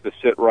 guys have to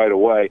sit right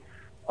away.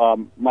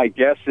 My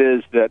guess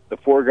is that the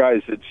 4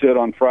 guys that sit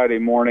on Friday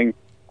morning,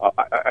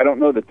 I don't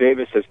know that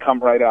Davis has come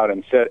right out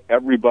and said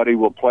everybody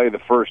will play the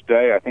first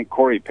day. I think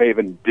Corey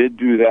Pavin did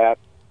do that.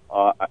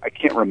 I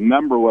can't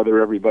remember whether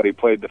everybody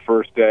played the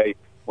first day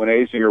when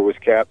Azinger was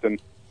captain.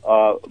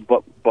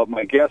 But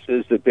my guess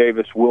is that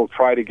Davis will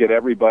try to get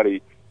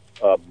everybody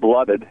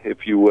blooded,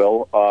 if you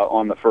will,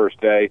 on the first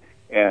day.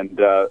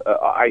 And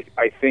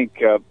I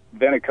think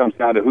then it comes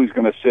down to who's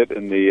going to sit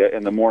in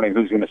the morning,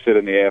 who's going to sit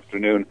in the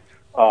afternoon.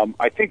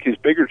 I think his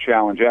bigger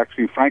challenge,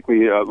 actually,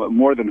 frankly,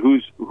 more than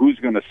who's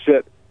going to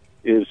sit,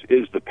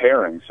 is the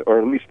pairings,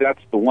 or at least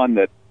that's the one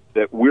that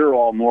that we're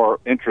all more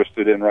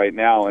interested in right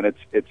now, and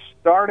it's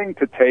starting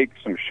to take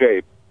some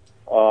shape.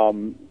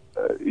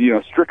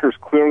 Stricker's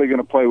clearly going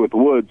to play with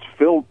Woods.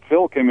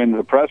 Phil came into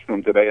the press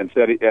room today and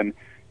said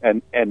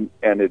and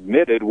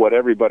admitted what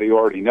everybody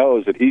already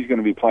knows, that he's going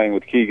to be playing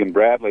with Keegan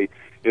Bradley.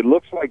 It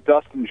looks like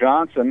Dustin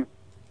Johnson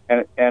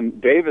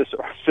and Davis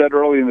said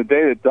early in the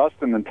day that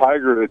Dustin and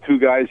Tiger are the two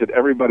guys that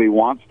everybody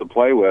wants to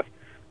play with.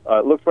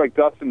 It looks like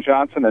Dustin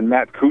Johnson and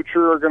Matt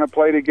Kuchar are going to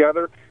play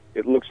together.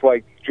 It looks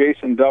like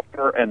Jason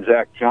Dufner and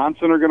Zach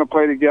Johnson are going to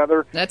play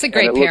together. That's a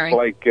great pairing.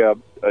 Looks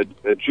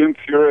like Jim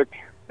Furyk.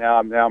 Now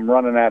I'm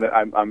running at it.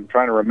 I'm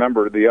trying to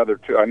remember the other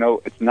two. I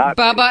know it's not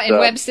Bubba and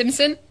Webb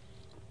Simpson.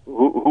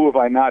 Who have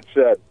I not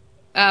said?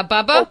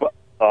 Bubba.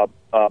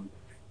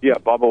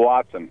 Bubba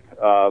Watson.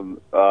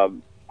 And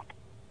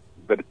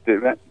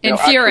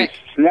Furyk.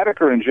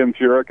 Snedeker and Jim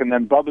Furyk, and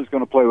then Bubba's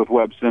going to play with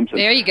Webb Simpson.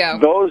 There you go.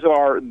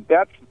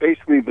 That's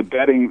basically the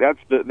betting.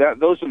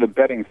 Those are the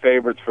betting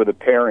favorites for the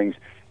pairings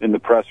in the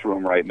press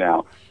room right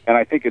now. And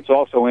I think it's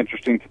also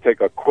interesting to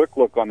take a quick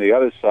look on the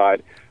other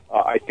side.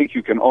 I think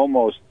you can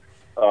almost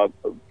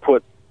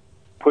put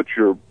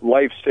your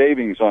life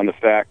savings on the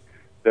fact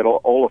that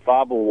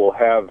Olafable will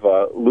have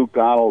Luke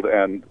Donald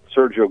and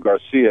Sergio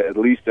Garcia at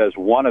least as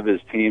one of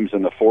his teams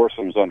in the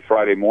foursomes on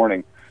Friday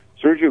morning.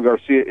 Sergio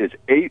Garcia is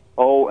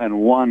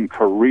 8-0-1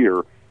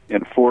 career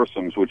in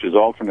foursomes, which is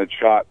alternate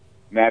shot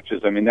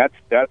matches. I mean, that's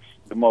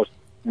the most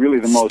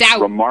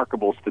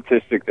remarkable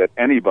statistic that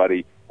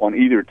anybody on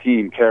either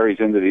team carries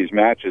into these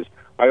matches.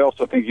 I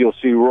also think you'll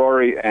see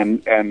Rory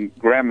and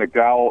Graham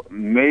McDowell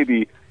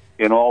maybe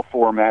in all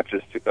four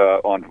matches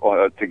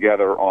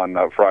together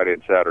on Friday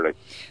and Saturday.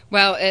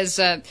 Well, as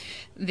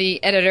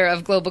the editor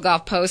of Global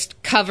Golf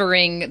Post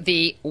covering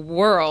the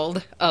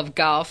world of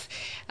golf,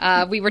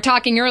 we were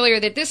talking earlier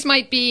that this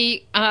might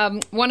be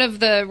one of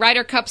the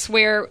Ryder Cups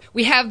where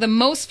we have the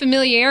most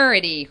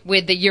familiarity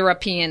with the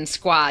European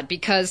squad,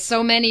 because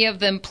so many of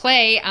them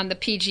play on the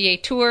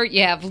PGA Tour.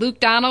 You have Luke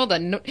Donald,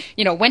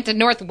 went to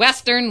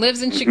Northwestern,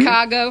 lives in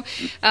Chicago.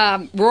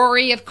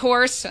 Rory, of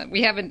course,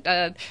 we haven't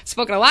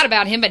spoken a lot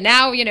about him, but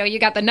now, you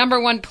got the number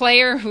one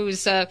player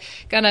who's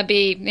going to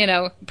be,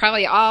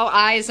 probably all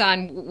eyes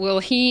on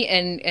will he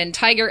and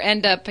Tiger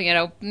end up,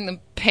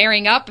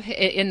 pairing up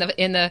in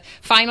the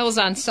finals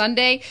on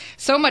Sunday.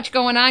 So much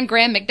going on.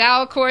 Graham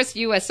McDowell, of course,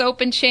 U.S.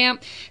 Open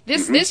champ.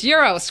 This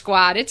Euro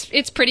squad,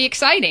 it's pretty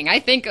exciting. I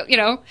think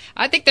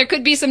there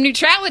could be some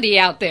neutrality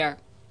out there.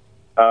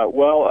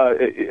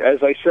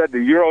 As I said, the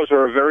Euros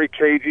are a very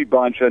cagey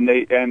bunch,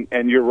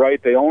 and you're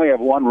right. They only have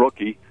one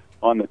rookie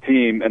on the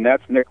team, and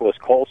that's Nicloas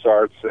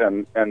Colsaerts,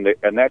 and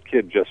that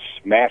kid just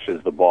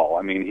smashes the ball.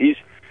 I mean,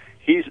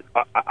 he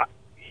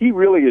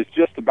really is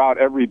just about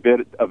every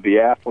bit of the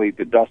athlete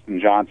that Dustin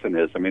Johnson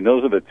is. I mean,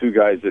 those are the two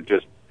guys that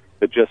just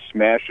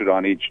smash it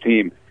on each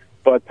team.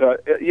 But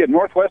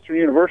Northwestern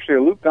University.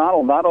 Luke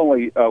Donald not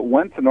only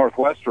went to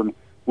Northwestern,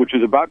 which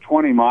is about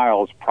 20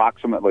 miles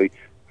approximately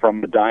from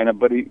Medinah,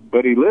 but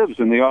he lives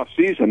in the off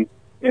season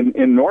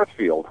in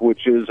Northfield,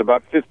 which is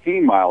about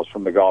 15 miles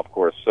from the golf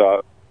course.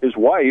 His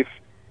wife,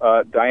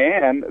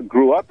 Diane,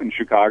 grew up in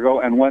Chicago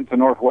and went to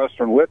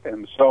Northwestern with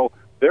him. So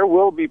there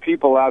will be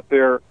people out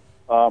there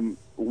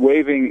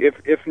waving,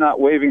 if not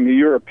waving the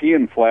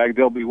European flag,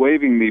 they'll be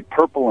waving the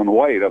purple and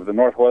white of the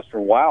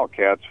Northwestern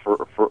Wildcats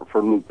for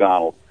Luke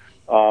Donald.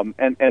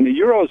 And the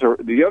Euros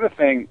are the other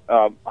thing,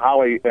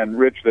 Holly and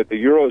Rich, that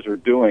the Euros are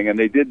doing, and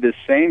they did this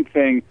same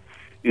thing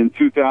in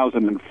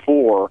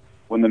 2004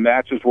 when the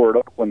matches were at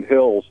Oakland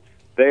Hills.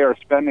 They are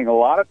spending a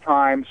lot of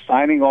time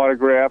signing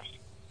autographs.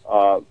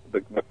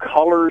 The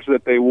colors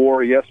that they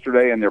wore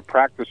yesterday in their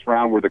practice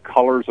round were the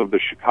colors of the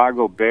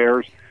Chicago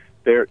Bears.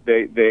 They're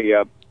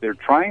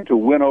trying to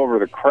win over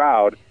the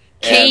crowd.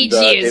 Cagey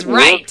is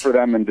right. It worked for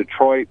them in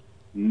Detroit.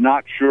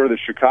 Not sure the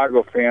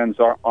Chicago fans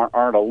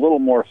aren't a little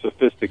more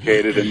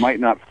sophisticated and might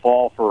not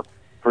fall for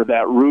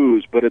that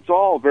ruse. But it's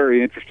all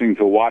very interesting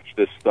to watch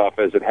this stuff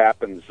as it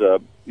happens.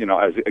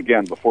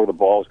 Before the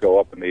balls go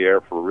up in the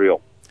air for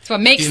real. So it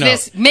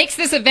makes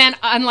this event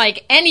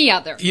unlike any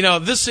other.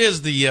 This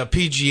is the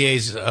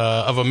PGA's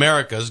of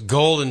America's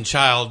golden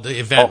child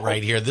event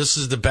right here. This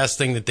is the best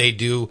thing that they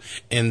do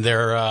in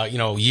their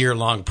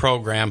year-long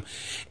program.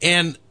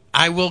 And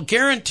I will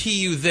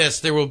guarantee you this,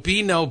 there will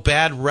be no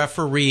bad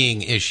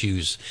refereeing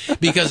issues,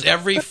 because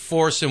every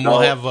foursome will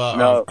have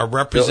a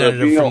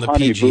representative from the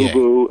PGA.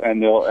 Boo-boo,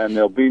 and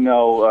there'll be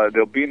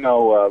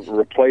no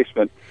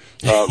replacement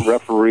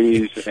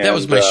referees. That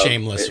was my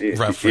shameless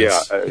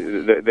reference.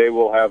 Yeah, they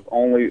will have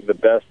only the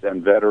best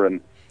and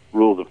veteran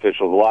rules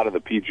officials. A lot of the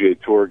PGA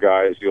Tour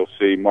guys, you'll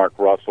see Mark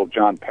Russell,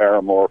 John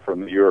Paramore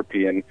from the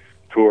European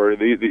Tour.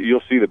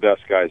 You'll see the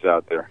best guys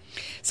out there.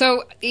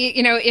 So,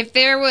 if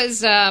there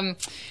was,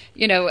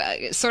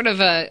 sort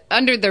of a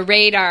under the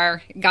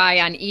radar guy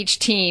on each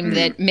team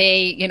that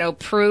may,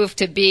 prove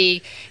to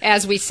be,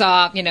 as we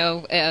saw,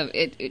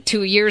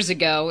 2 years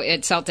ago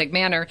at Celtic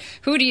Manor,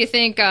 who do you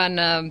think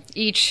on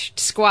each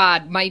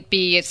squad might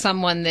be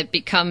someone that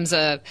becomes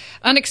a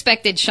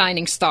unexpected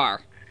shining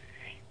star?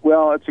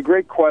 Well, it's a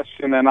great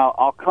question, and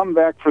I'll come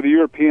back for the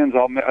Europeans.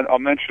 I'll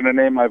mention a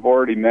name I've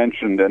already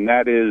mentioned, and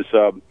that is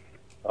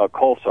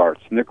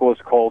Colsaerts, Nicloas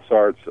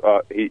Colsaerts.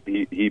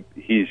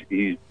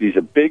 He's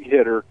a big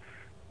hitter.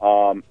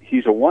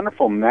 He's a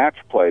wonderful match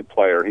play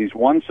player. He's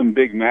won some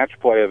big match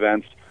play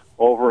events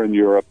over in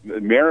Europe.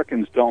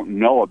 Americans don't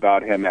know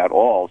about him at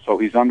all, so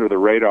he's under the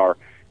radar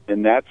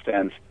in that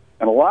sense.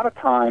 And a lot of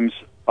times,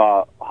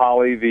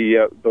 Holly,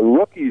 the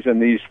rookies in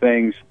these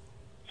things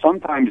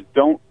sometimes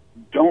don't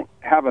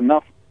have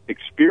enough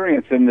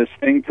experience in this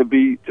thing to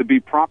be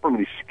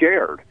properly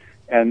scared.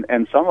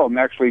 And some of them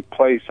actually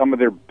play some of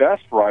their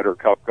best Ryder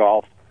Cup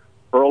golf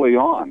early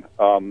on.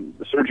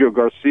 Sergio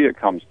Garcia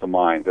comes to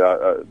mind.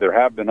 There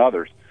have been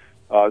others.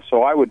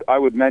 So I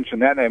would mention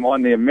that name.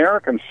 On the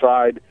American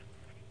side,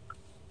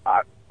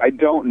 I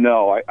don't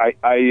know.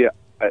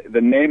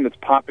 The name that's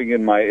popping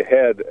in my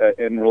head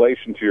in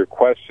relation to your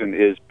question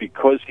is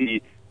because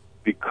he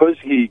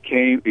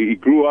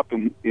grew up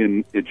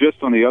in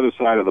just on the other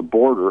side of the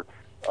border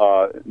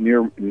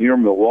near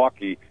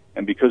Milwaukee,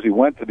 and because he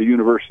went to the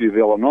University of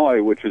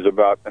Illinois, which is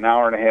about an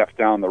hour and a half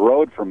down the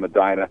road from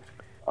Medinah.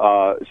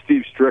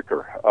 Steve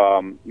Stricker,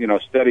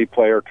 steady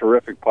player,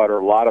 terrific putter,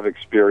 a lot of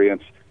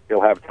experience.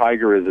 He'll have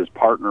Tiger as his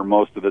partner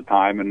most of the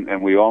time,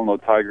 and we all know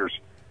Tiger's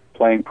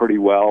playing pretty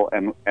well,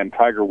 and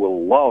Tiger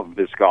will love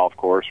this golf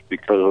course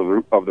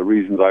because of the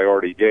reasons I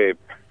already gave.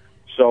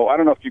 So I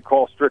don't know if you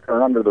call Stricker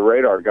an under the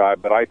radar guy,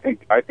 but I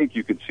think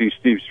you could see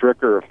Steve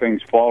Stricker, if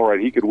things fall right,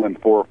 he could win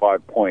 4 or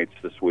 5 points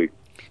this week.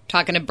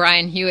 Talking to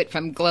Brian Hewitt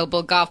from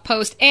Global Golf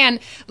Post and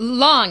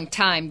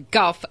longtime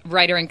golf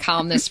writer and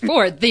columnist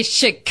for the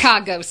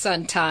Chicago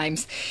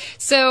Sun-Times.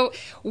 So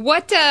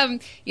what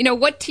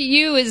to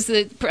you is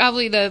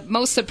probably the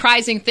most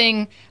surprising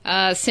thing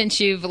since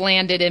you've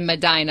landed in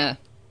Medinah?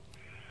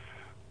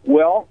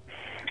 Well,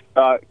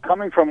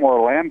 coming from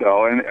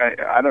Orlando, and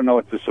I don't know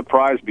it's a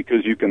surprise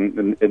because you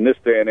can in this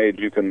day and age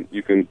you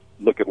can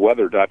look at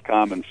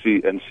weather.com and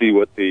see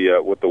what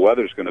the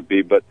weather's going to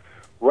be, but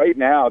right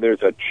now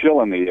there's a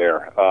chill in the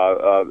air.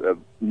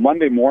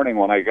 Monday morning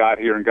when I got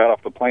here and got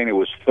off the plane, it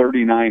was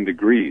 39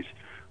 degrees.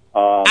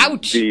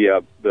 Ouch!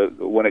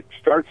 When it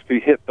starts to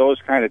hit those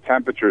kind of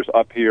temperatures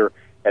up here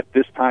at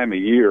this time of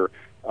year,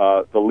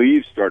 the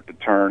leaves start to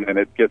turn and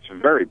it gets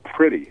very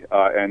pretty.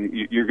 And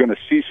you're going to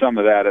see some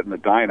of that at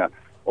Medinah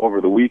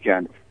over the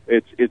weekend.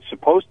 It's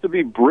supposed to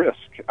be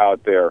brisk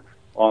out there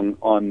on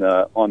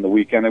the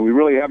weekend, and we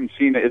really haven't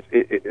seen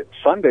it.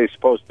 Sunday's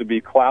supposed to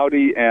be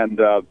cloudy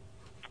and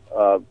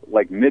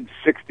like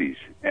mid-60s,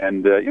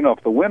 and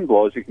if the wind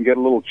blows, it can get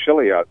a little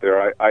chilly out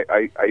there.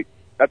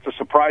 That's a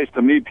surprise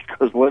to me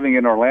because living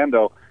in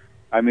Orlando,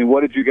 I mean,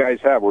 what did you guys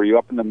have? Were you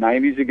up in the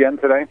 90s again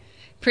today?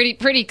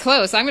 Pretty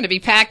close. I'm going to be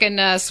packing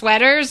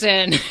sweaters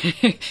and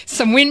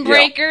some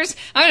windbreakers.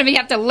 Yeah. I'm going to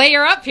have to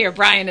layer up here,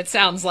 Brian. It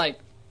sounds like.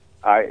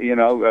 But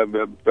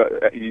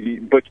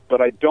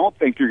I don't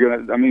think you're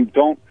going to. I mean,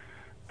 don't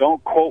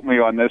quote me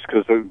on this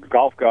because the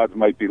golf gods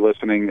might be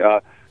listening.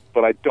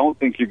 But I don't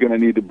think you're going to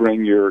need to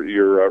bring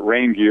your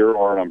rain gear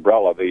or an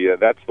umbrella.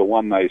 That's the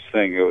one nice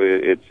thing.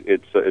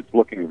 It's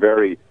looking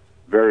very,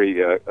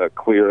 very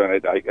clear,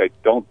 and I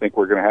don't think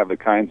we're going to have the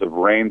kinds of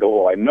rain.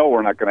 Well, I know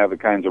we're not going to have the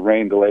kinds of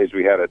rain delays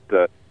we had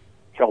at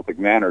Celtic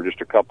Manor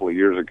just a couple of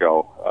years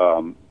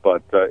ago.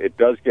 But it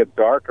does get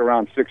dark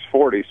around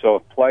 6:40, so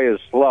if play is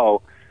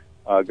slow,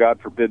 God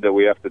forbid that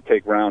we have to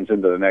take rounds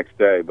into the next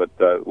day, but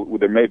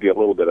there may be a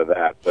little bit of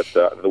that. But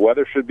the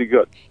weather should be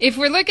good. If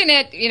we're looking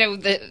at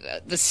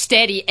the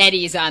steady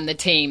eddies on the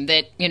team,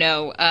 that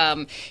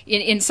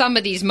in some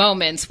of these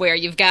moments where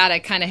you've got to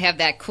kind of have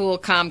that cool,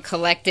 calm,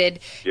 collected.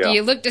 Yeah. Do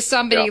you look to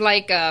somebody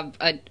like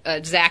a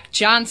Zach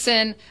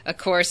Johnson? Of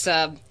course,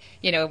 when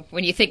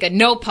you think of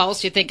no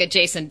pulse, you think of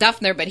Jason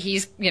Duffner, but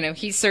he's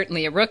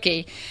certainly a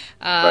rookie.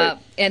 Right.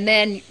 And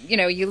then,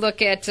 you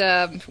look at,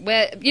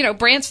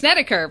 Brandt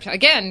Snedeker,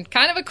 again,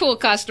 kind of a cool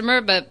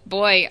customer, but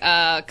boy,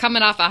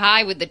 coming off a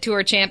high with the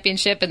Tour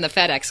Championship and the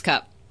FedEx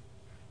Cup.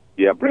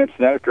 Yeah, Brandt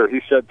Snedeker,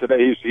 he said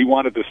today he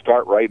wanted to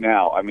start right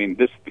now. I mean,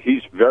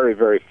 he's very,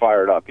 very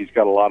fired up. He's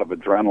got a lot of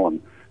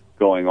adrenaline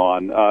going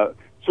on.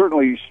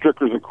 Certainly,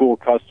 Stricker's a cool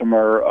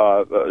customer.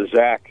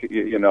 Zach,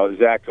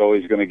 Zach's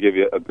always going to give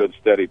you a good,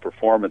 steady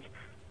performance.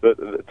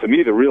 But to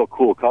me, the real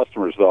cool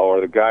customers, though,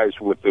 are the guys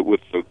with the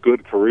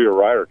good career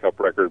Ryder Cup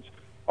records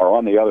are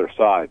on the other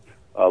side.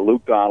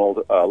 Luke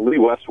Donald, Lee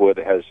Westwood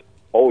has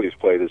always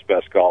played his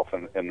best golf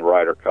in the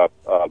Ryder Cup,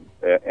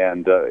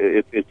 and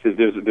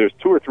there's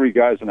 2 or 3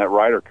 guys in that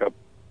Ryder Cup,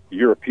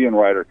 European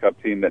Ryder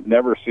Cup team that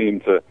never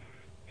seem to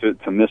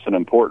miss an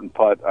important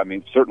putt. I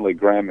mean, certainly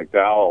Graham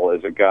McDowell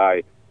is a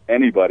guy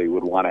anybody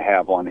would want to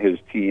have on his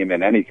team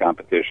in any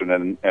competition,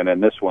 and in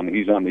this one,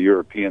 he's on the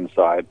European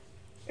side.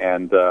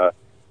 And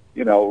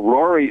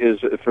Rory is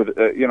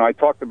I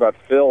talked about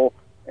Phil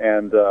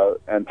and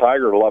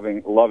Tiger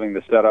loving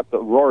the setup.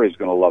 But Rory's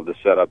going to love the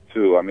setup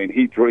too. I mean,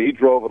 he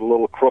drove it a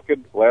little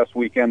crooked last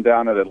weekend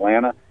down at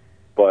Atlanta,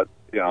 but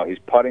he's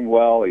putting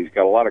well. He's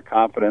got a lot of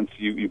confidence.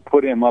 You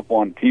put him up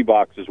on tee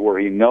boxes where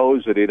he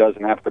knows that he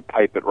doesn't have to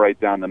pipe it right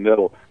down the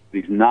middle.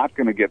 he's not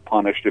going to get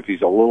punished if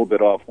he's a little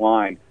bit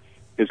offline,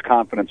 his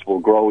confidence will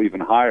grow even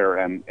higher,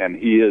 and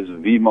he is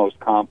the most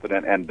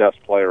confident and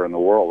best player in the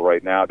world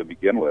right now to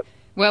begin with.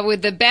 Well,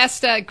 with the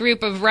best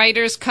group of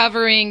writers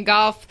covering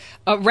golf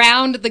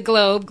around the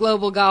globe,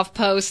 Global Golf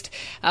Post,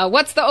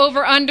 what's the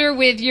over-under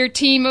with your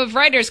team of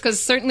writers?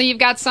 Because certainly you've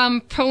got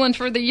some pulling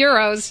for the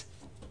Euros.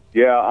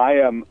 Yeah,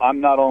 I am. I'm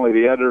not only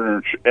the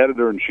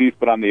editor-in-chief,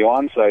 but I'm the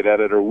on-site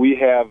editor. We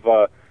have,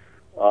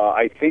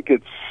 I think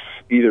it's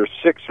either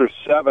 6 or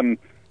 7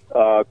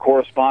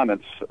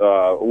 correspondents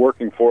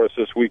working for us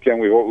this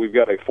weekend. We've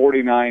got a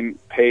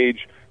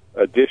 49-page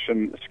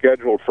edition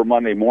scheduled for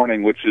Monday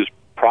morning, which is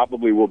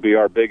probably will be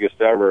our biggest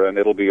ever, and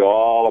it'll be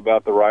all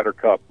about the Ryder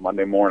Cup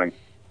Monday morning.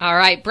 All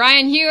right,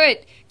 Brian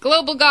Hewitt,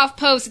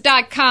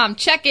 globalgolfpost.com.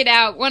 Check it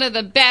out. One of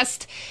the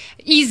best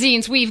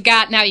e-zines we've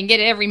got now. You can get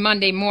it every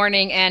Monday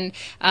morning. And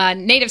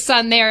native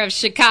son there of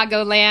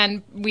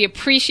Chicagoland, we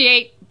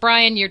appreciate,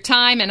 Brian, your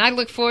time, and I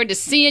look forward to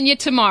seeing you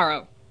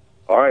tomorrow.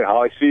 All right,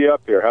 I'll see you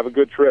up here. Have a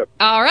good trip.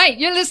 All right,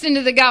 you're listening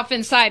to the Golf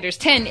Insiders,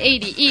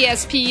 1080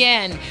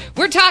 ESPN.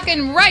 We're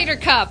talking Ryder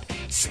Cup.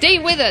 Stay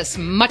with us.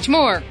 Much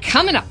more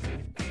coming up.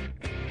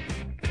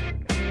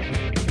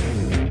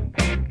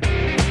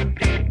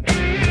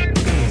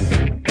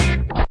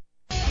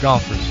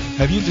 Golfers,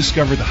 have you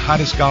discovered the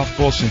hottest golf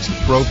ball since the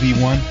Pro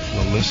V1?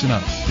 Well, listen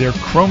up. They're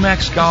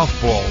Chromax golf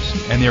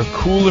balls, and they're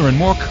cooler and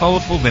more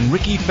colorful than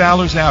Ricky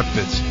Fowler's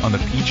outfits on the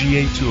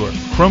PGA Tour.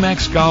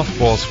 Chromax golf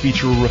balls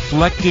feature a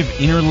reflective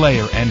inner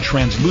layer and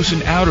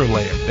translucent outer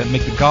layer that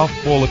make the golf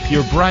ball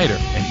appear brighter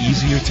and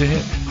easier to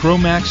hit.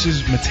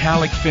 Chromax's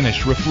metallic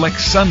finish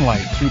reflects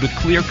sunlight through the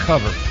clear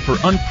cover for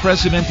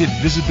unprecedented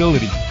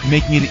visibility,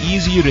 making it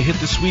easier to hit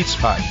the sweet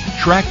spot,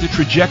 track the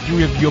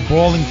trajectory of your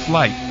ball in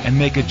flight, and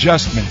make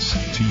adjustments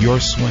to your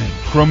swing.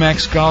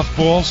 Chromax golf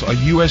balls are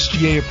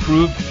USGA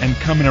approved and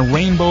come in a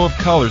rainbow of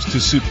colors to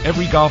suit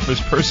every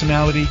golfer's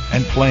personality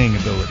and playing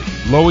ability.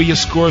 Lower your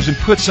scores and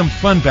put some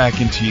fun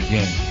back into your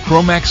game.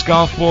 Chromax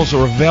golf balls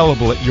are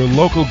available at your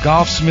local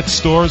Golfsmith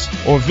stores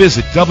or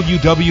visit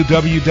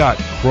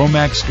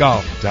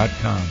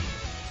www.chromaxgolf.com.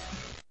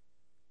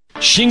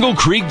 Shingle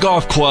Creek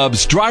Golf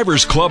Club's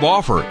Drivers Club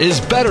offer is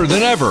better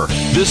than ever.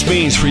 This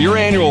means for your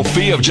annual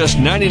fee of just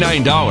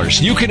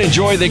 $99, you can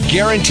enjoy the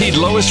guaranteed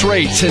lowest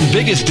rates and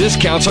biggest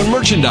discounts on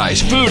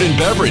merchandise, food, and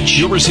beverage.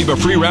 You'll receive a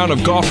free round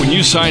of golf when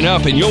you sign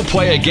up, and you'll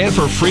play again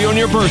for free on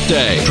your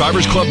birthday.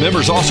 Drivers Club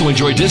members also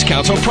enjoy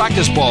discounts on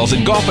practice balls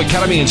and Golf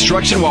Academy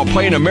instruction while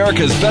playing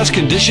America's best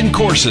conditioned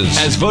courses,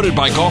 as voted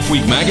by Golf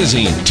Week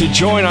magazine. To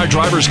join our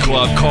Drivers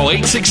Club, call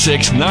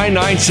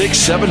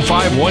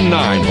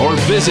 866-996-7519 or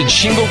visit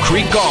ShingleCreekGolf.com.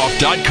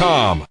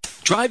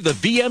 Drive the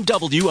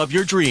BMW of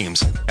your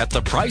dreams at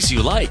the price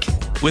you like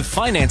with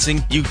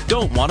financing you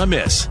don't want to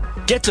miss.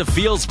 Get to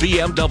Fields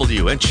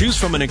BMW and choose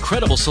from an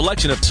incredible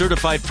selection of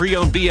certified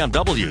pre-owned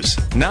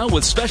BMWs, now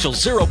with special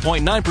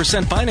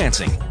 0.9%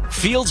 financing.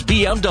 Fields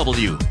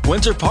BMW,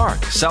 Windsor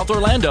Park, South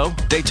Orlando,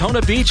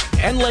 Daytona Beach,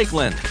 and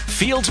Lakeland.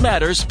 Fields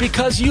matters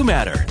because you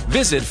matter.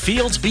 Visit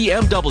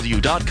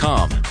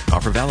fieldsbmw.com.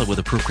 Offer valid with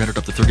approved credit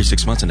up to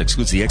 36 months and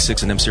excludes the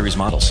X6 and M Series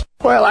models.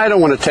 Well, I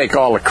don't want to take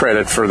all the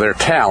credit for their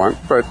talent,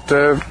 but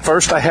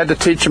first I had to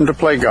teach them to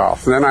play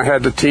golf. Then I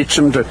had to teach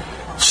them to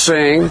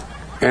sing,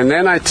 and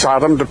then I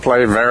taught them to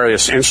play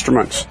various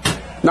instruments,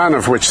 none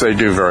of which they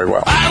do very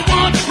well. I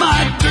want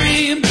my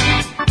dream.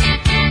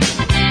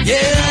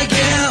 Yeah,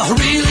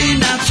 really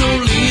not so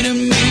lean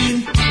and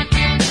mean.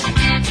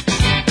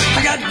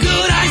 I got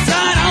good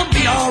eyesight, I'll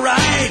be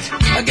alright.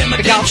 I get my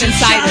The Golf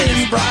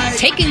Insiders,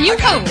 taking you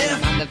home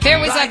on the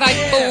fairways of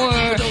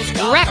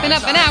I-4, wrapping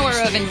up an hour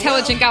of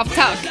intelligent golf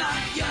talk,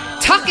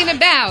 talking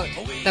about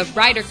the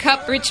Ryder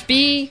Cup, Rich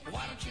B.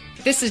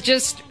 This is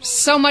just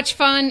so much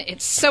fun.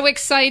 It's so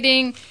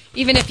exciting.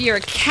 Even if you're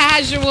a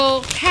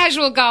casual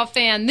golf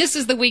fan, this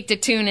is the week to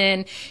tune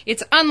in.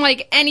 It's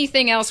unlike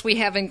anything else we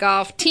have in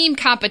golf. Team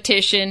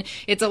competition.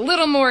 It's a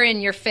little more in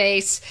your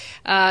face.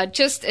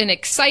 Just an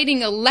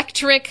exciting,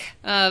 electric,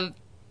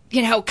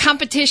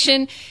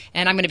 competition.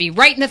 And I'm going to be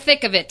right in the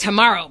thick of it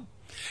tomorrow.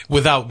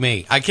 Without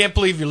me. I can't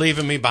believe you're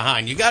leaving me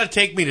behind. You got to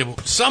take me to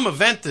some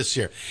event this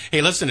year.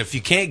 Hey, listen, if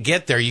you can't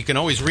get there, you can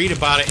always read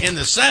about it in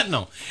the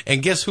Sentinel.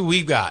 And guess who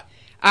we've got?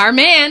 Our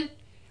man,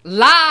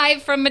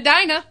 live from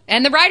Medinah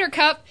and the Ryder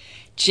Cup,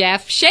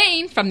 Jeff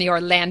Shain from the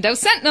Orlando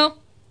Sentinel.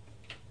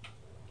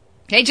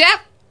 Hey,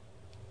 Jeff.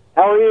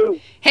 How are you?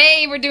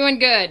 Hey, we're doing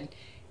good.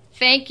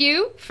 Thank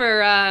you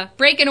for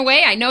breaking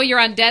away. I know you're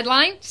on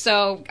deadline,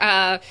 so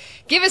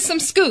give us some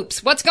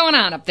scoops. What's going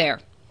on up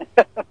there?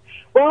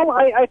 Well,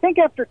 I think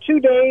after 2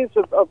 days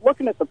of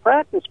looking at the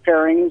practice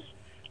pairings,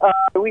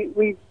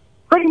 we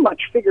pretty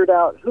much figured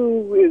out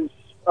who is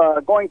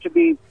going to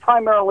be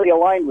primarily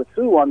aligned with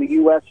who on the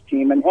U.S.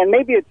 team, and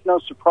maybe it's no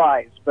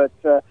surprise, but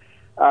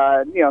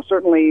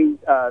certainly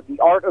the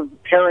art of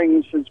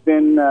pairings has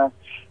been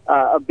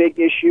a big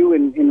issue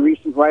in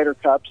recent Ryder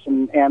Cups,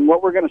 and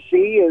what we're going to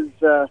see is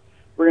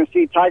we're going to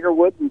see Tiger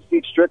Woods and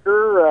Steve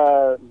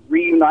Stricker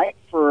reunite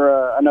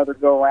for another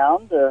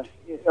go-round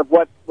of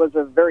what was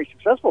a very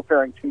successful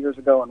pairing 2 years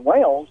ago in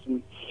Wales.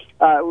 And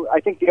I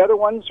think the other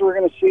ones we're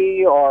going to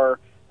see are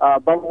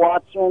Bubba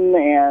Watson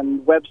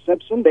and Webb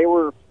Simpson. They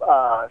were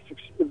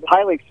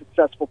highly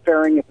successful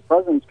pairing at the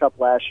President's Cup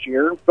last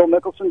year. Phil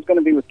Mickelson's going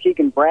to be with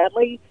Keegan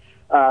Bradley.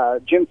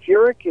 Jim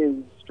Furyk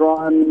is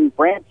drawing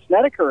Brandt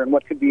Snedeker in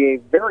what could be a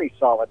very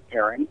solid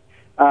pairing.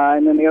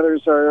 And then the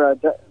others are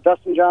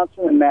Dustin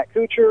Johnson and Matt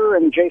Kuchar,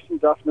 and Jason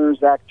Duffner,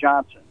 Zach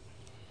Johnson.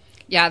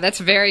 Yeah, that's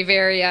very,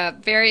 very,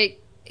 very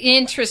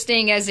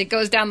interesting as it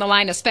goes down the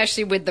line,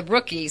 especially with the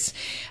rookies.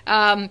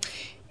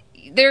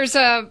 There's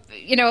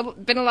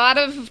been a lot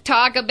of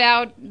talk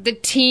about the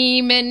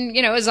team, and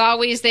as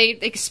always,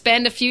 they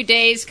spend a few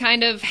days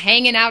kind of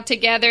hanging out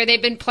together.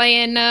 They've been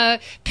playing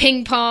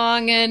ping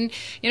pong, and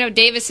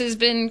Davis has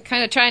been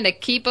kind of trying to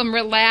keep them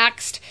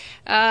relaxed.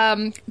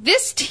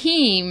 This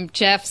team,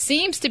 Jeff,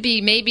 seems to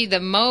be maybe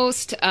the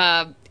most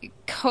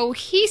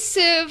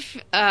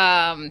cohesive.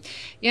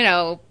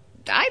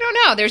 I don't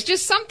know. There's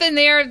just something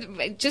there.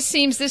 It just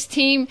seems this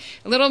team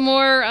a little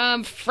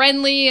more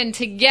friendly and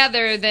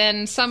together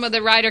than some of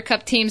the Ryder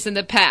Cup teams in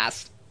the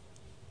past.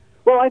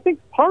 Well, I think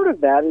part of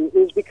that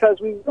is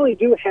because we really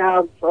do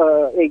have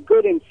a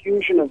good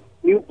infusion of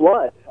new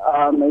blood.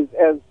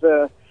 As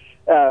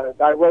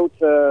I wrote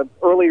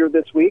earlier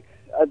this week,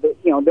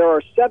 there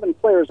are 7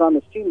 players on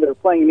this team that are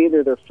playing in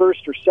either their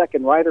first or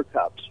second Ryder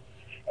Cups.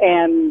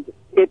 And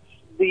it's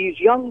these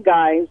young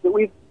guys that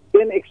we've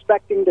been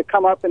expecting to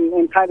come up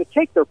and kind of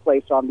take their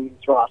place on these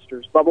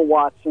rosters. Bubba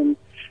Watson,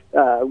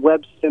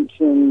 Webb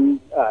Simpson,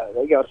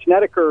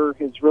 Snedeker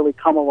has really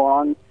come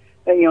along.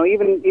 And,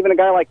 even a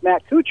guy like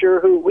Matt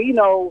Kuchar, who we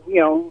know,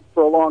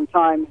 for a long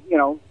time,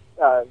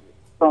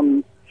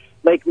 from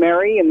Lake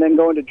Mary and then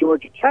going to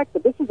Georgia Tech,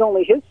 but this is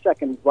only his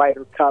second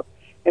Ryder Cup.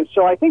 And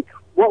so I think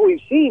what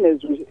we've seen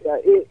is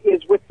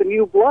with the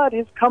new blood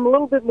has come a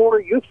little bit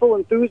more youthful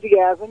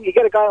enthusiasm. You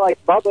get a guy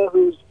like Bubba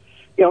who's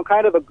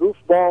kind of a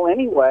goofball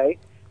anyway.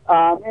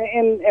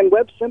 And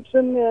Webb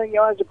Simpson,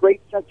 has a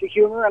great sense of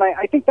humor. And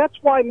I think that's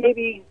why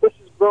maybe this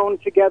has grown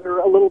together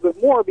a little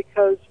bit more,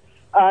 because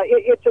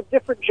it's a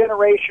different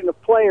generation of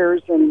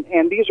players.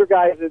 And these are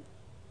guys that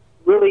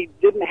really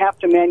didn't have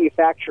to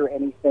manufacture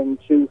anything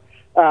to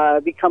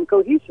become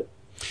cohesive.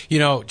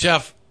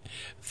 Jeff,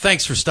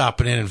 thanks for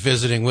stopping in and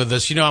visiting with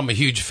us. I'm a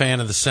huge fan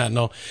of the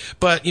Sentinel.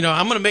 But,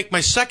 I'm going to make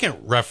my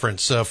second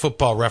reference,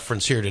 football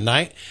reference here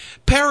tonight.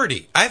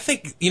 Parity. I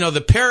think,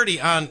 the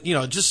parity on,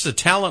 just the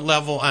talent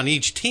level on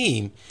each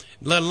team,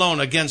 let alone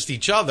against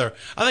each other.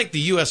 I think the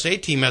USA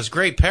team has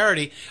great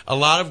parity. A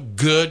lot of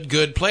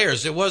good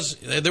players. There was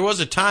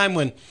a time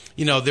when,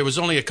 there was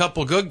only a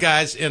couple good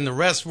guys and the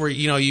rest were,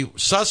 you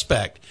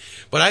suspect.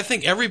 But I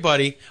think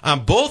everybody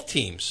on both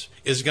teams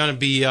is going to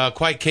be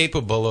quite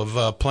capable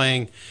of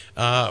playing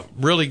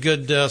really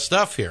good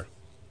stuff here.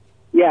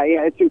 Yeah,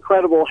 it's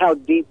incredible how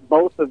deep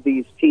both of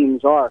these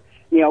teams are.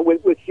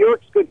 With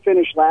Furyk's good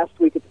finish last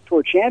week at the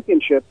Tour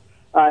Championship,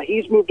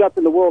 he's moved up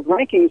in the world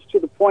rankings to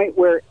the point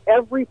where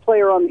every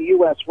player on the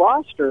U.S.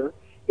 roster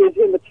is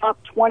in the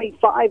top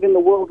 25 in the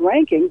world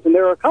rankings, and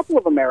there are a couple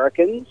of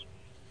Americans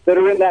that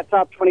are in that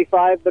top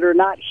 25 that are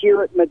not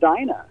here at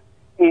Medinah.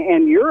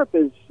 And Europe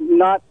is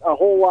not a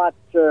whole lot,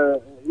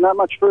 not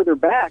much further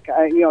back.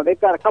 They've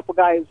got a couple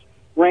guys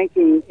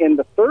ranking in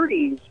the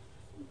 30s,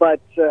 but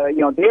they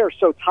are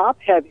so top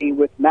heavy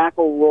with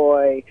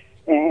McIlroy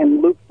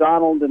and Luke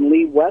Donald and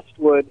Lee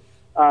Westwood.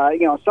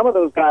 Some of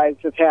those guys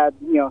have had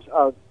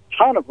a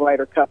ton of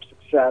Ryder Cup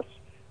success.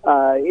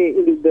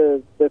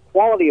 The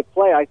quality of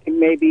play, I think,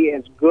 may be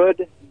as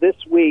good this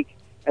week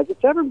as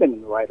it's ever been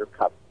in the Ryder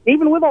Cup,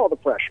 even with all the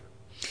pressure.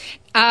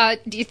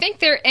 Do you think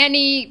there are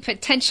any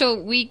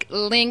potential weak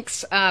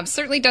links?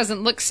 Certainly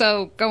doesn't look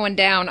so going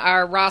down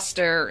our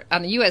roster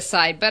on the U.S.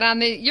 side, but on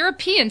the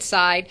European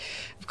side,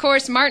 of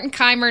course, Martin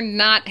Kaymer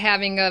not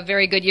having a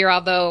very good year,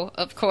 although,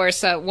 of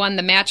course, won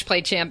the match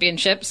play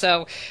championship,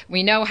 so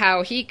we know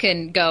how he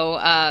can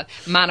go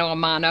mano a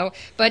mano.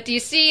 But do you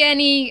see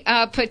any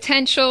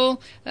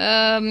potential,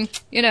 weak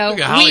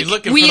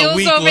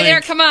wheels over link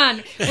there? Come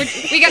on.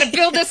 We got to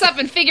build this up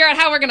and figure out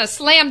how we're going to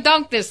slam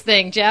dunk this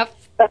thing, Jeff.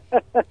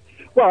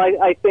 Well,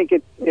 I think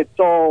it's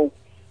all,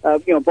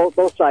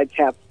 both sides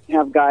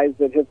have guys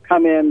that have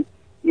come in,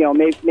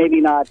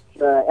 maybe not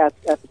at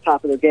the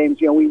top of their games.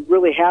 We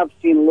really have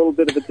seen a little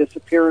bit of a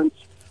disappearance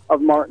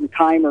of Martin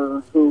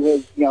Kaymer, who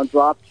has,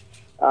 dropped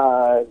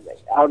out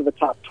of the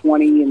top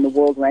 20 in the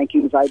world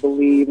rankings, I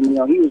believe. And,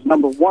 he was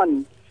number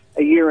 1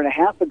 a year and a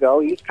half ago.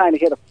 He's kind of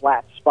hit a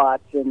flat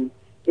spot in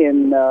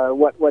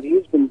what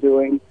he's been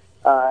doing.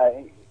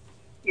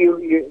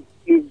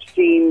 You've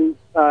seen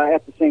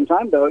at the same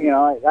time, though,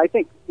 I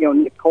think,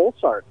 Nicloas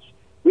Colsaerts,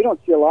 we don't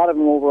see a lot of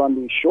him over on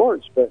these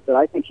shores, but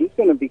I think he's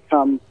going to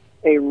become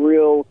a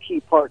real key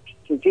part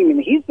to the team.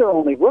 And he's their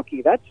only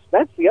rookie. That's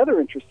the other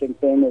interesting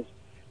thing is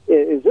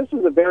this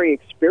is a very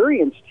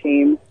experienced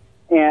team,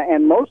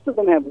 and most of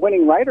them have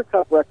winning Ryder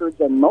Cup records,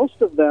 and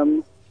most of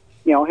them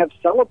have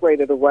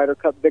celebrated a Ryder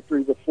Cup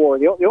victory before.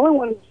 The only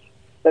ones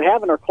that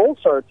haven't are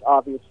Colsaerts,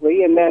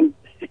 obviously, and then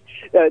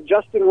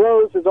Justin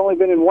Rose has only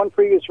been in one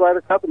previous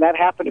Ryder Cup, and that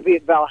happened to be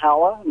at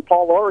Valhalla, and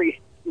Paul Lawrie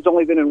has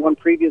only been in one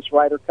previous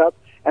Ryder Cup,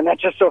 and that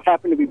just so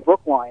happened to be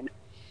Brookline.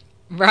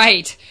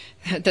 Right.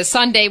 The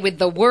Sunday with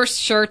the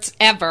worst shirts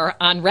ever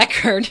on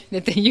record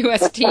that the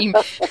U.S. team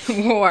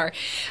wore.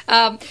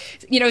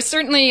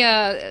 Certainly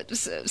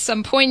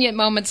some poignant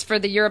moments for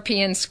the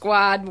European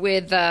squad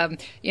with,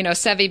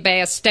 Seve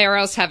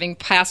Ballesteros having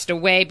passed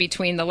away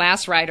between the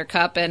last Ryder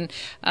Cup and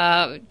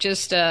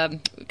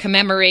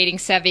commemorating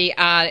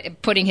Seve,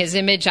 putting his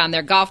image on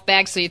their golf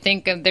bag. So you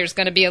think there's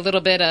going to be a little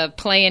bit of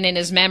playing in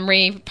his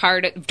memory,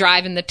 part of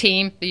driving the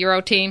team, the Euro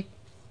team?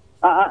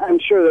 I'm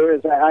sure there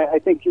is. I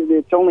think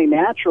it's only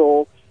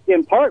natural,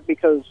 in part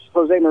because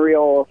Jose Maria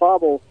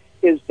Olazabal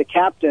is the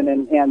captain,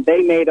 and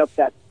they made up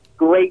that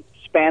great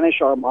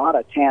Spanish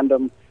Armada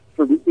tandem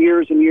for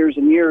years and years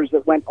and years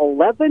that went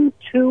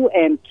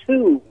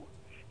 11-2-2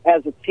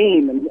 as a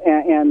team,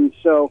 and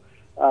so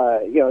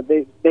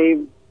they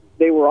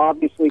were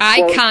obviously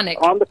iconic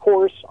on the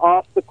course,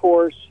 off the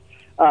course.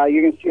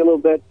 You're going to see a little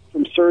bit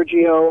from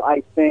Sergio,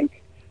 I think.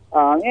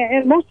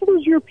 And most of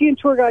those European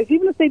Tour guys,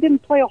 even if they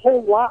didn't play a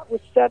whole lot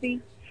with Seve,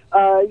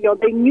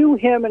 they knew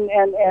him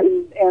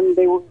and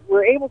they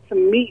were able to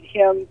meet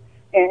him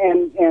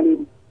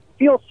and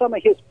feel some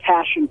of his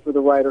passion for the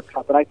Ryder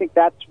Cup. And I think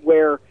that's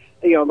where,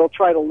 they'll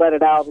try to let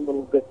it out a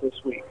little bit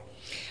this week.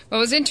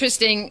 Well, it was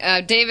interesting.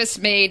 Davis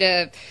made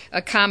a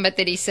comment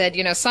that he said,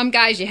 some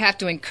guys you have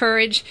to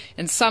encourage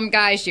and some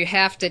guys you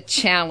have to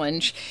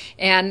challenge.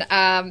 And,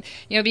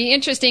 it'd be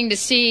interesting to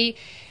see.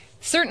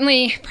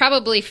 Certainly,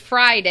 probably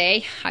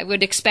Friday, I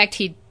would expect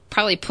he'd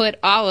probably put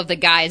all of the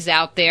guys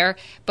out there,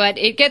 but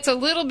it gets a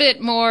little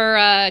bit more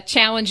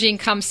challenging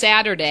come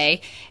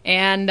Saturday.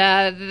 And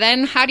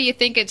then how do you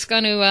think it's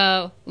going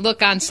to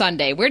look on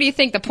Sunday? Where do you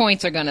think the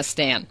points are going to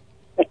stand?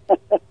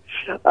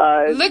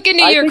 Look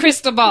into your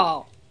crystal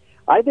ball.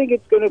 I think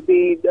it's going to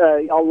be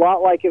a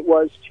lot like it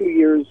was 2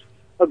 years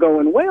ago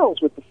in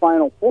Wales with the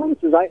final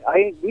points.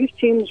 These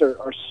teams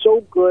are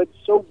so good,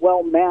 so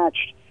well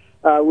matched.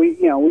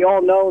 We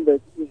all know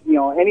that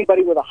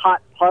anybody with a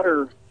hot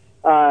putter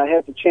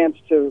has a chance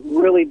to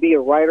really be a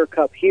Ryder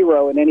Cup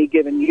hero in any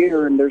given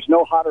year, and there's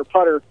no hotter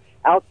putter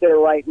out there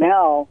right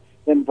now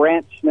than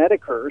Brandt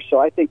Snedeker. So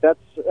I think that's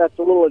a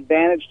little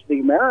advantage to the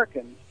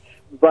Americans.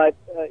 But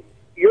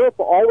Europe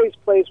always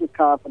plays with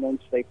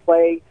confidence. They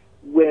play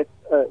with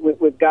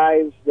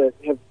guys that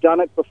have done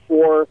it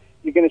before.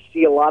 You're going to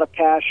see a lot of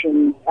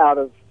passion out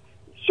of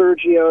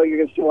Sergio. You're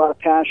going to see a lot of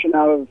passion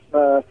out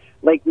of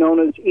Lake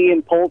Nona's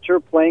Ian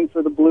Poulter playing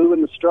for the Blue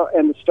and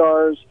the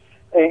Stars.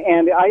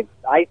 And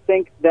I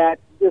think that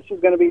this is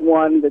going to be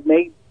one that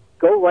may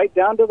go right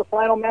down to the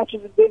final match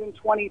as it did in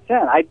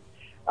 2010.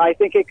 I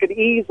think it could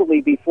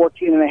easily be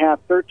 14.5,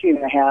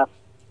 13.5,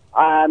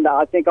 and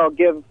I think I'll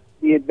give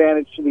the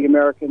advantage to the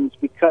Americans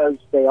because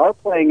they are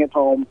playing at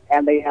home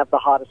and they have the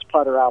hottest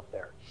putter out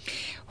there.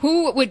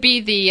 Who would be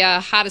the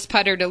hottest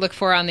putter to look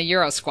for on the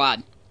Euro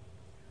squad?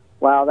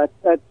 Wow,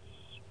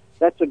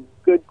 that's a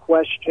good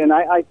question.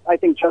 I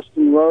think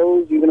Justin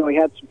Rose, even though he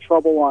had some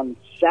trouble on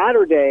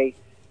Saturday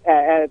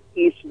at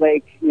East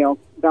Lake,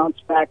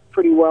 bounced back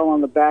pretty well on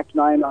the back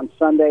nine on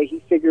Sunday.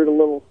 He figured a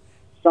little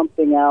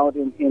something out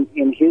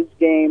in his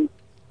game.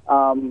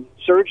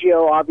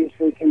 Sergio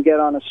obviously can get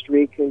on a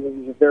streak.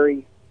 He's a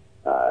very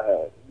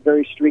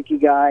streaky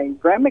guy.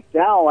 Graham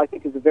McDowell, I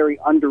think, is a very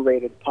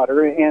underrated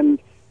putter. And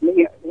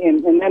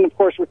then, of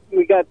course,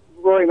 we got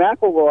Rory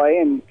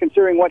McIlroy, and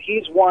considering what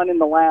he's won in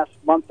the last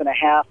month and a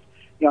half,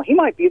 he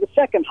might be the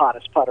second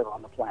hottest putter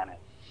on the planet.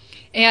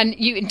 And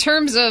in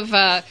terms of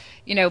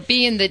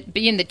being the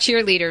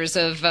cheerleaders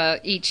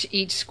of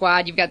each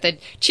squad, you've got the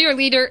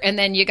cheerleader, and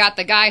then you got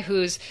the guy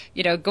who's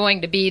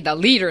going to be the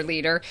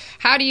leader.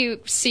 How do you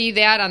see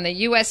that on the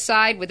U.S.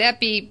 side? Would that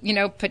be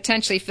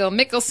potentially Phil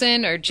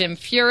Mickelson or Jim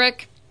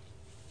Furyk?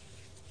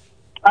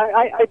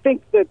 I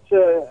think that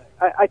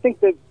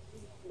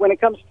when it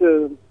comes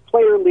to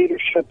player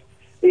leadership,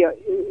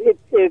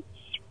 it's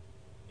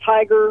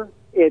Tiger,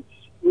 it's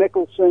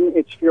Mickelson,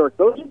 it's Furyk.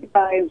 Those are the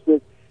guys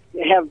that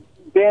have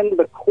been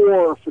the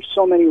core for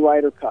so many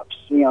Ryder Cups,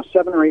 7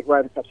 or 8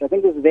 Ryder Cups. I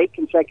think this is 8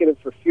 consecutive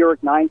for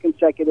Furyk, 9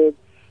 consecutive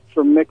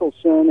for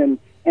Mickelson,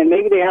 and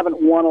maybe they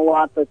haven't won a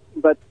lot,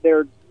 but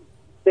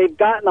they've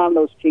gotten on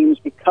those teams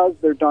because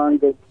they're darn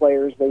good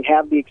players. They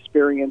have the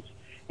experience.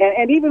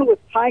 And even with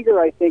Tiger,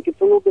 I think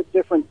it's a little bit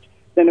different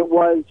than it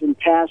was in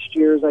past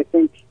years. I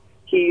think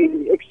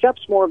he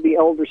accepts more of the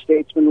elder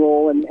statesman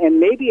role and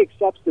maybe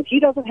accepts that he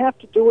doesn't have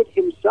to do it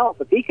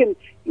himself. If he can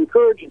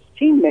encourage his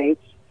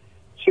teammates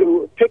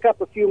to pick up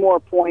a few more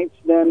points,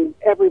 then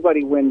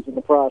everybody wins in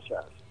the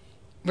process.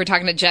 We're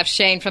talking to Jeff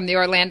Shain from the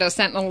Orlando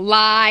Sentinel,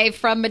 live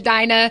from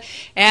Medinah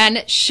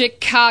and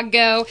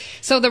Chicago.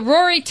 So the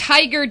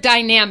Rory-Tiger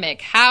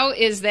dynamic, how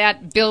is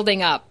that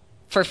building up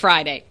for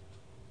Friday?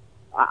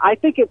 I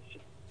think it's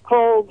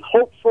called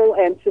hopeful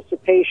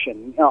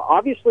anticipation.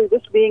 Obviously,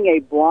 this being a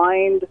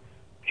blind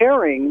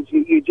pairings,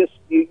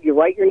 you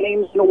write your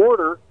names in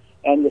order,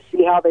 and you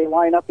see how they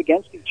line up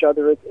against each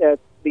other at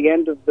the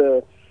end of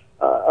the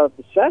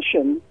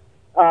session.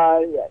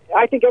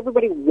 I think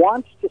everybody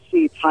wants to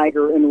see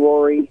Tiger and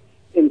Rory,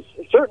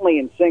 certainly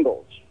in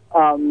singles.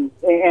 And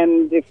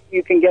if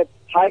you can get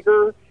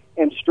Tiger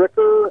and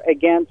Stricker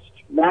against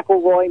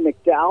McIlroy,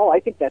 McDowell,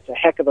 I think that's a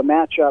heck of a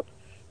matchup,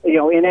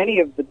 in any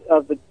of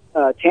the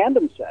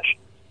tandem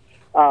sessions.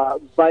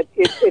 But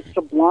it's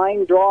a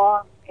blind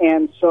draw,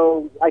 and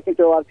so I think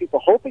there are a lot of people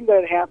hoping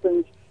that it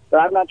happens, but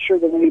I'm not sure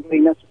that anybody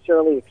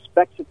necessarily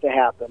expects it to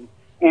happen.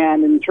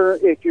 And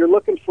if you're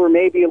looking for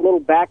maybe a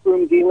little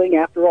backroom dealing,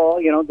 after all,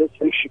 this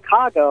is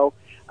Chicago,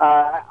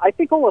 I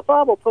think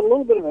Olazabal put a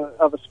little bit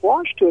of a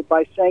squash to it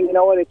by saying, you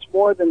know what, it's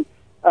more than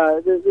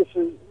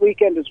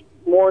weekend is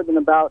more than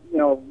about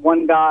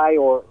one guy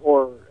or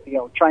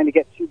trying to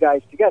get two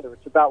guys together.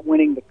 It's about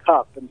winning the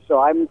cup, and so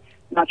I'm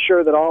not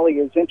sure that Ollie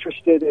is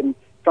interested in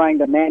trying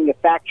to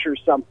manufacture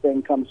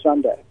something come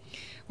Sunday.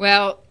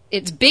 Well,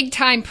 it's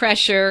big-time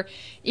pressure.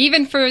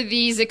 Even for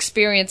these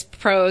experienced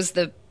pros,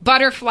 the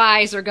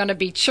butterflies are going to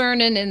be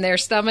churning in their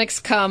stomachs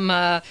come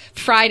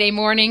Friday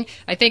morning.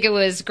 I think it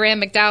was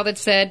Graham McDowell that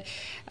said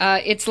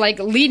it's like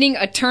leading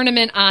a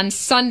tournament on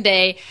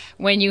Sunday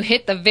when you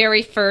hit the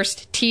very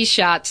first tee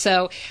shot.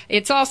 So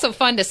it's also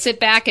fun to sit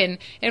back and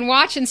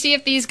watch and see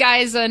if these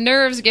guys'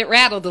 nerves get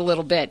rattled a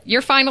little bit.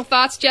 Your final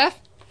thoughts, Jeff?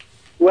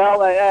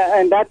 Well,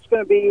 and that's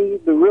going to be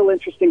the real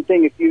interesting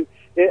thing.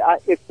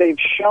 If they've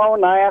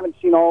shown, I haven't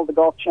seen all the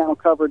Golf Channel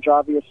coverage,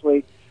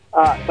 obviously,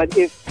 but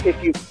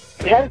if you've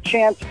had a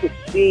chance to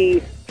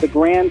see the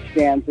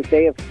grandstands that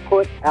they have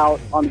put out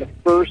on the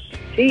first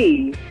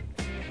tee,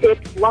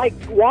 it's like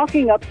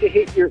walking up to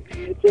hit your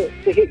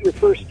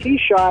first tee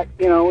shot,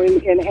 in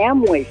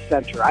Amway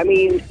Center. I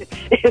mean,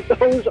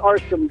 those are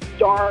some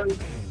darn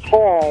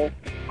tall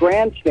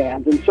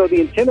grandstands, and so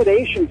the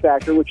intimidation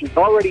factor, which is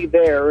already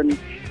there,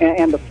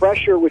 and the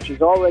pressure, which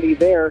is already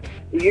there,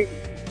 even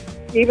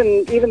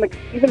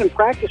in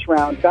practice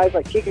rounds, guys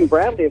like Keegan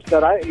Bradley have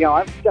said,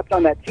 I've stepped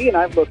on that tee and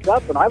I've looked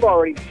up and I'm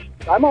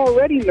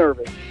already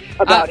nervous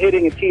about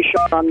hitting a tee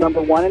shot on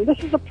number one, and this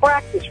is a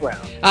practice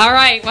round. All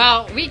right,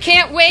 well, we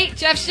can't wait.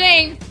 Jeff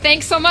Shain,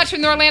 thanks so much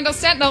from the Orlando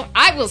Sentinel.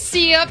 I will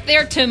see you up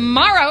there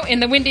tomorrow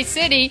in the Windy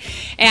City,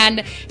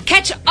 and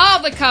catch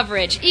all the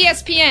coverage,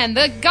 ESPN,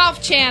 the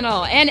Golf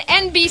Channel, and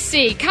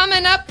NBC.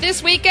 Coming up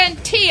this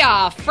weekend, tee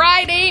off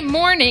Friday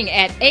morning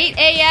at 8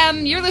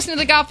 a.m. You're listening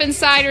to the Golf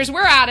Insiders.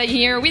 We're out of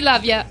here. We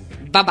love you.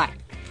 Bye-bye.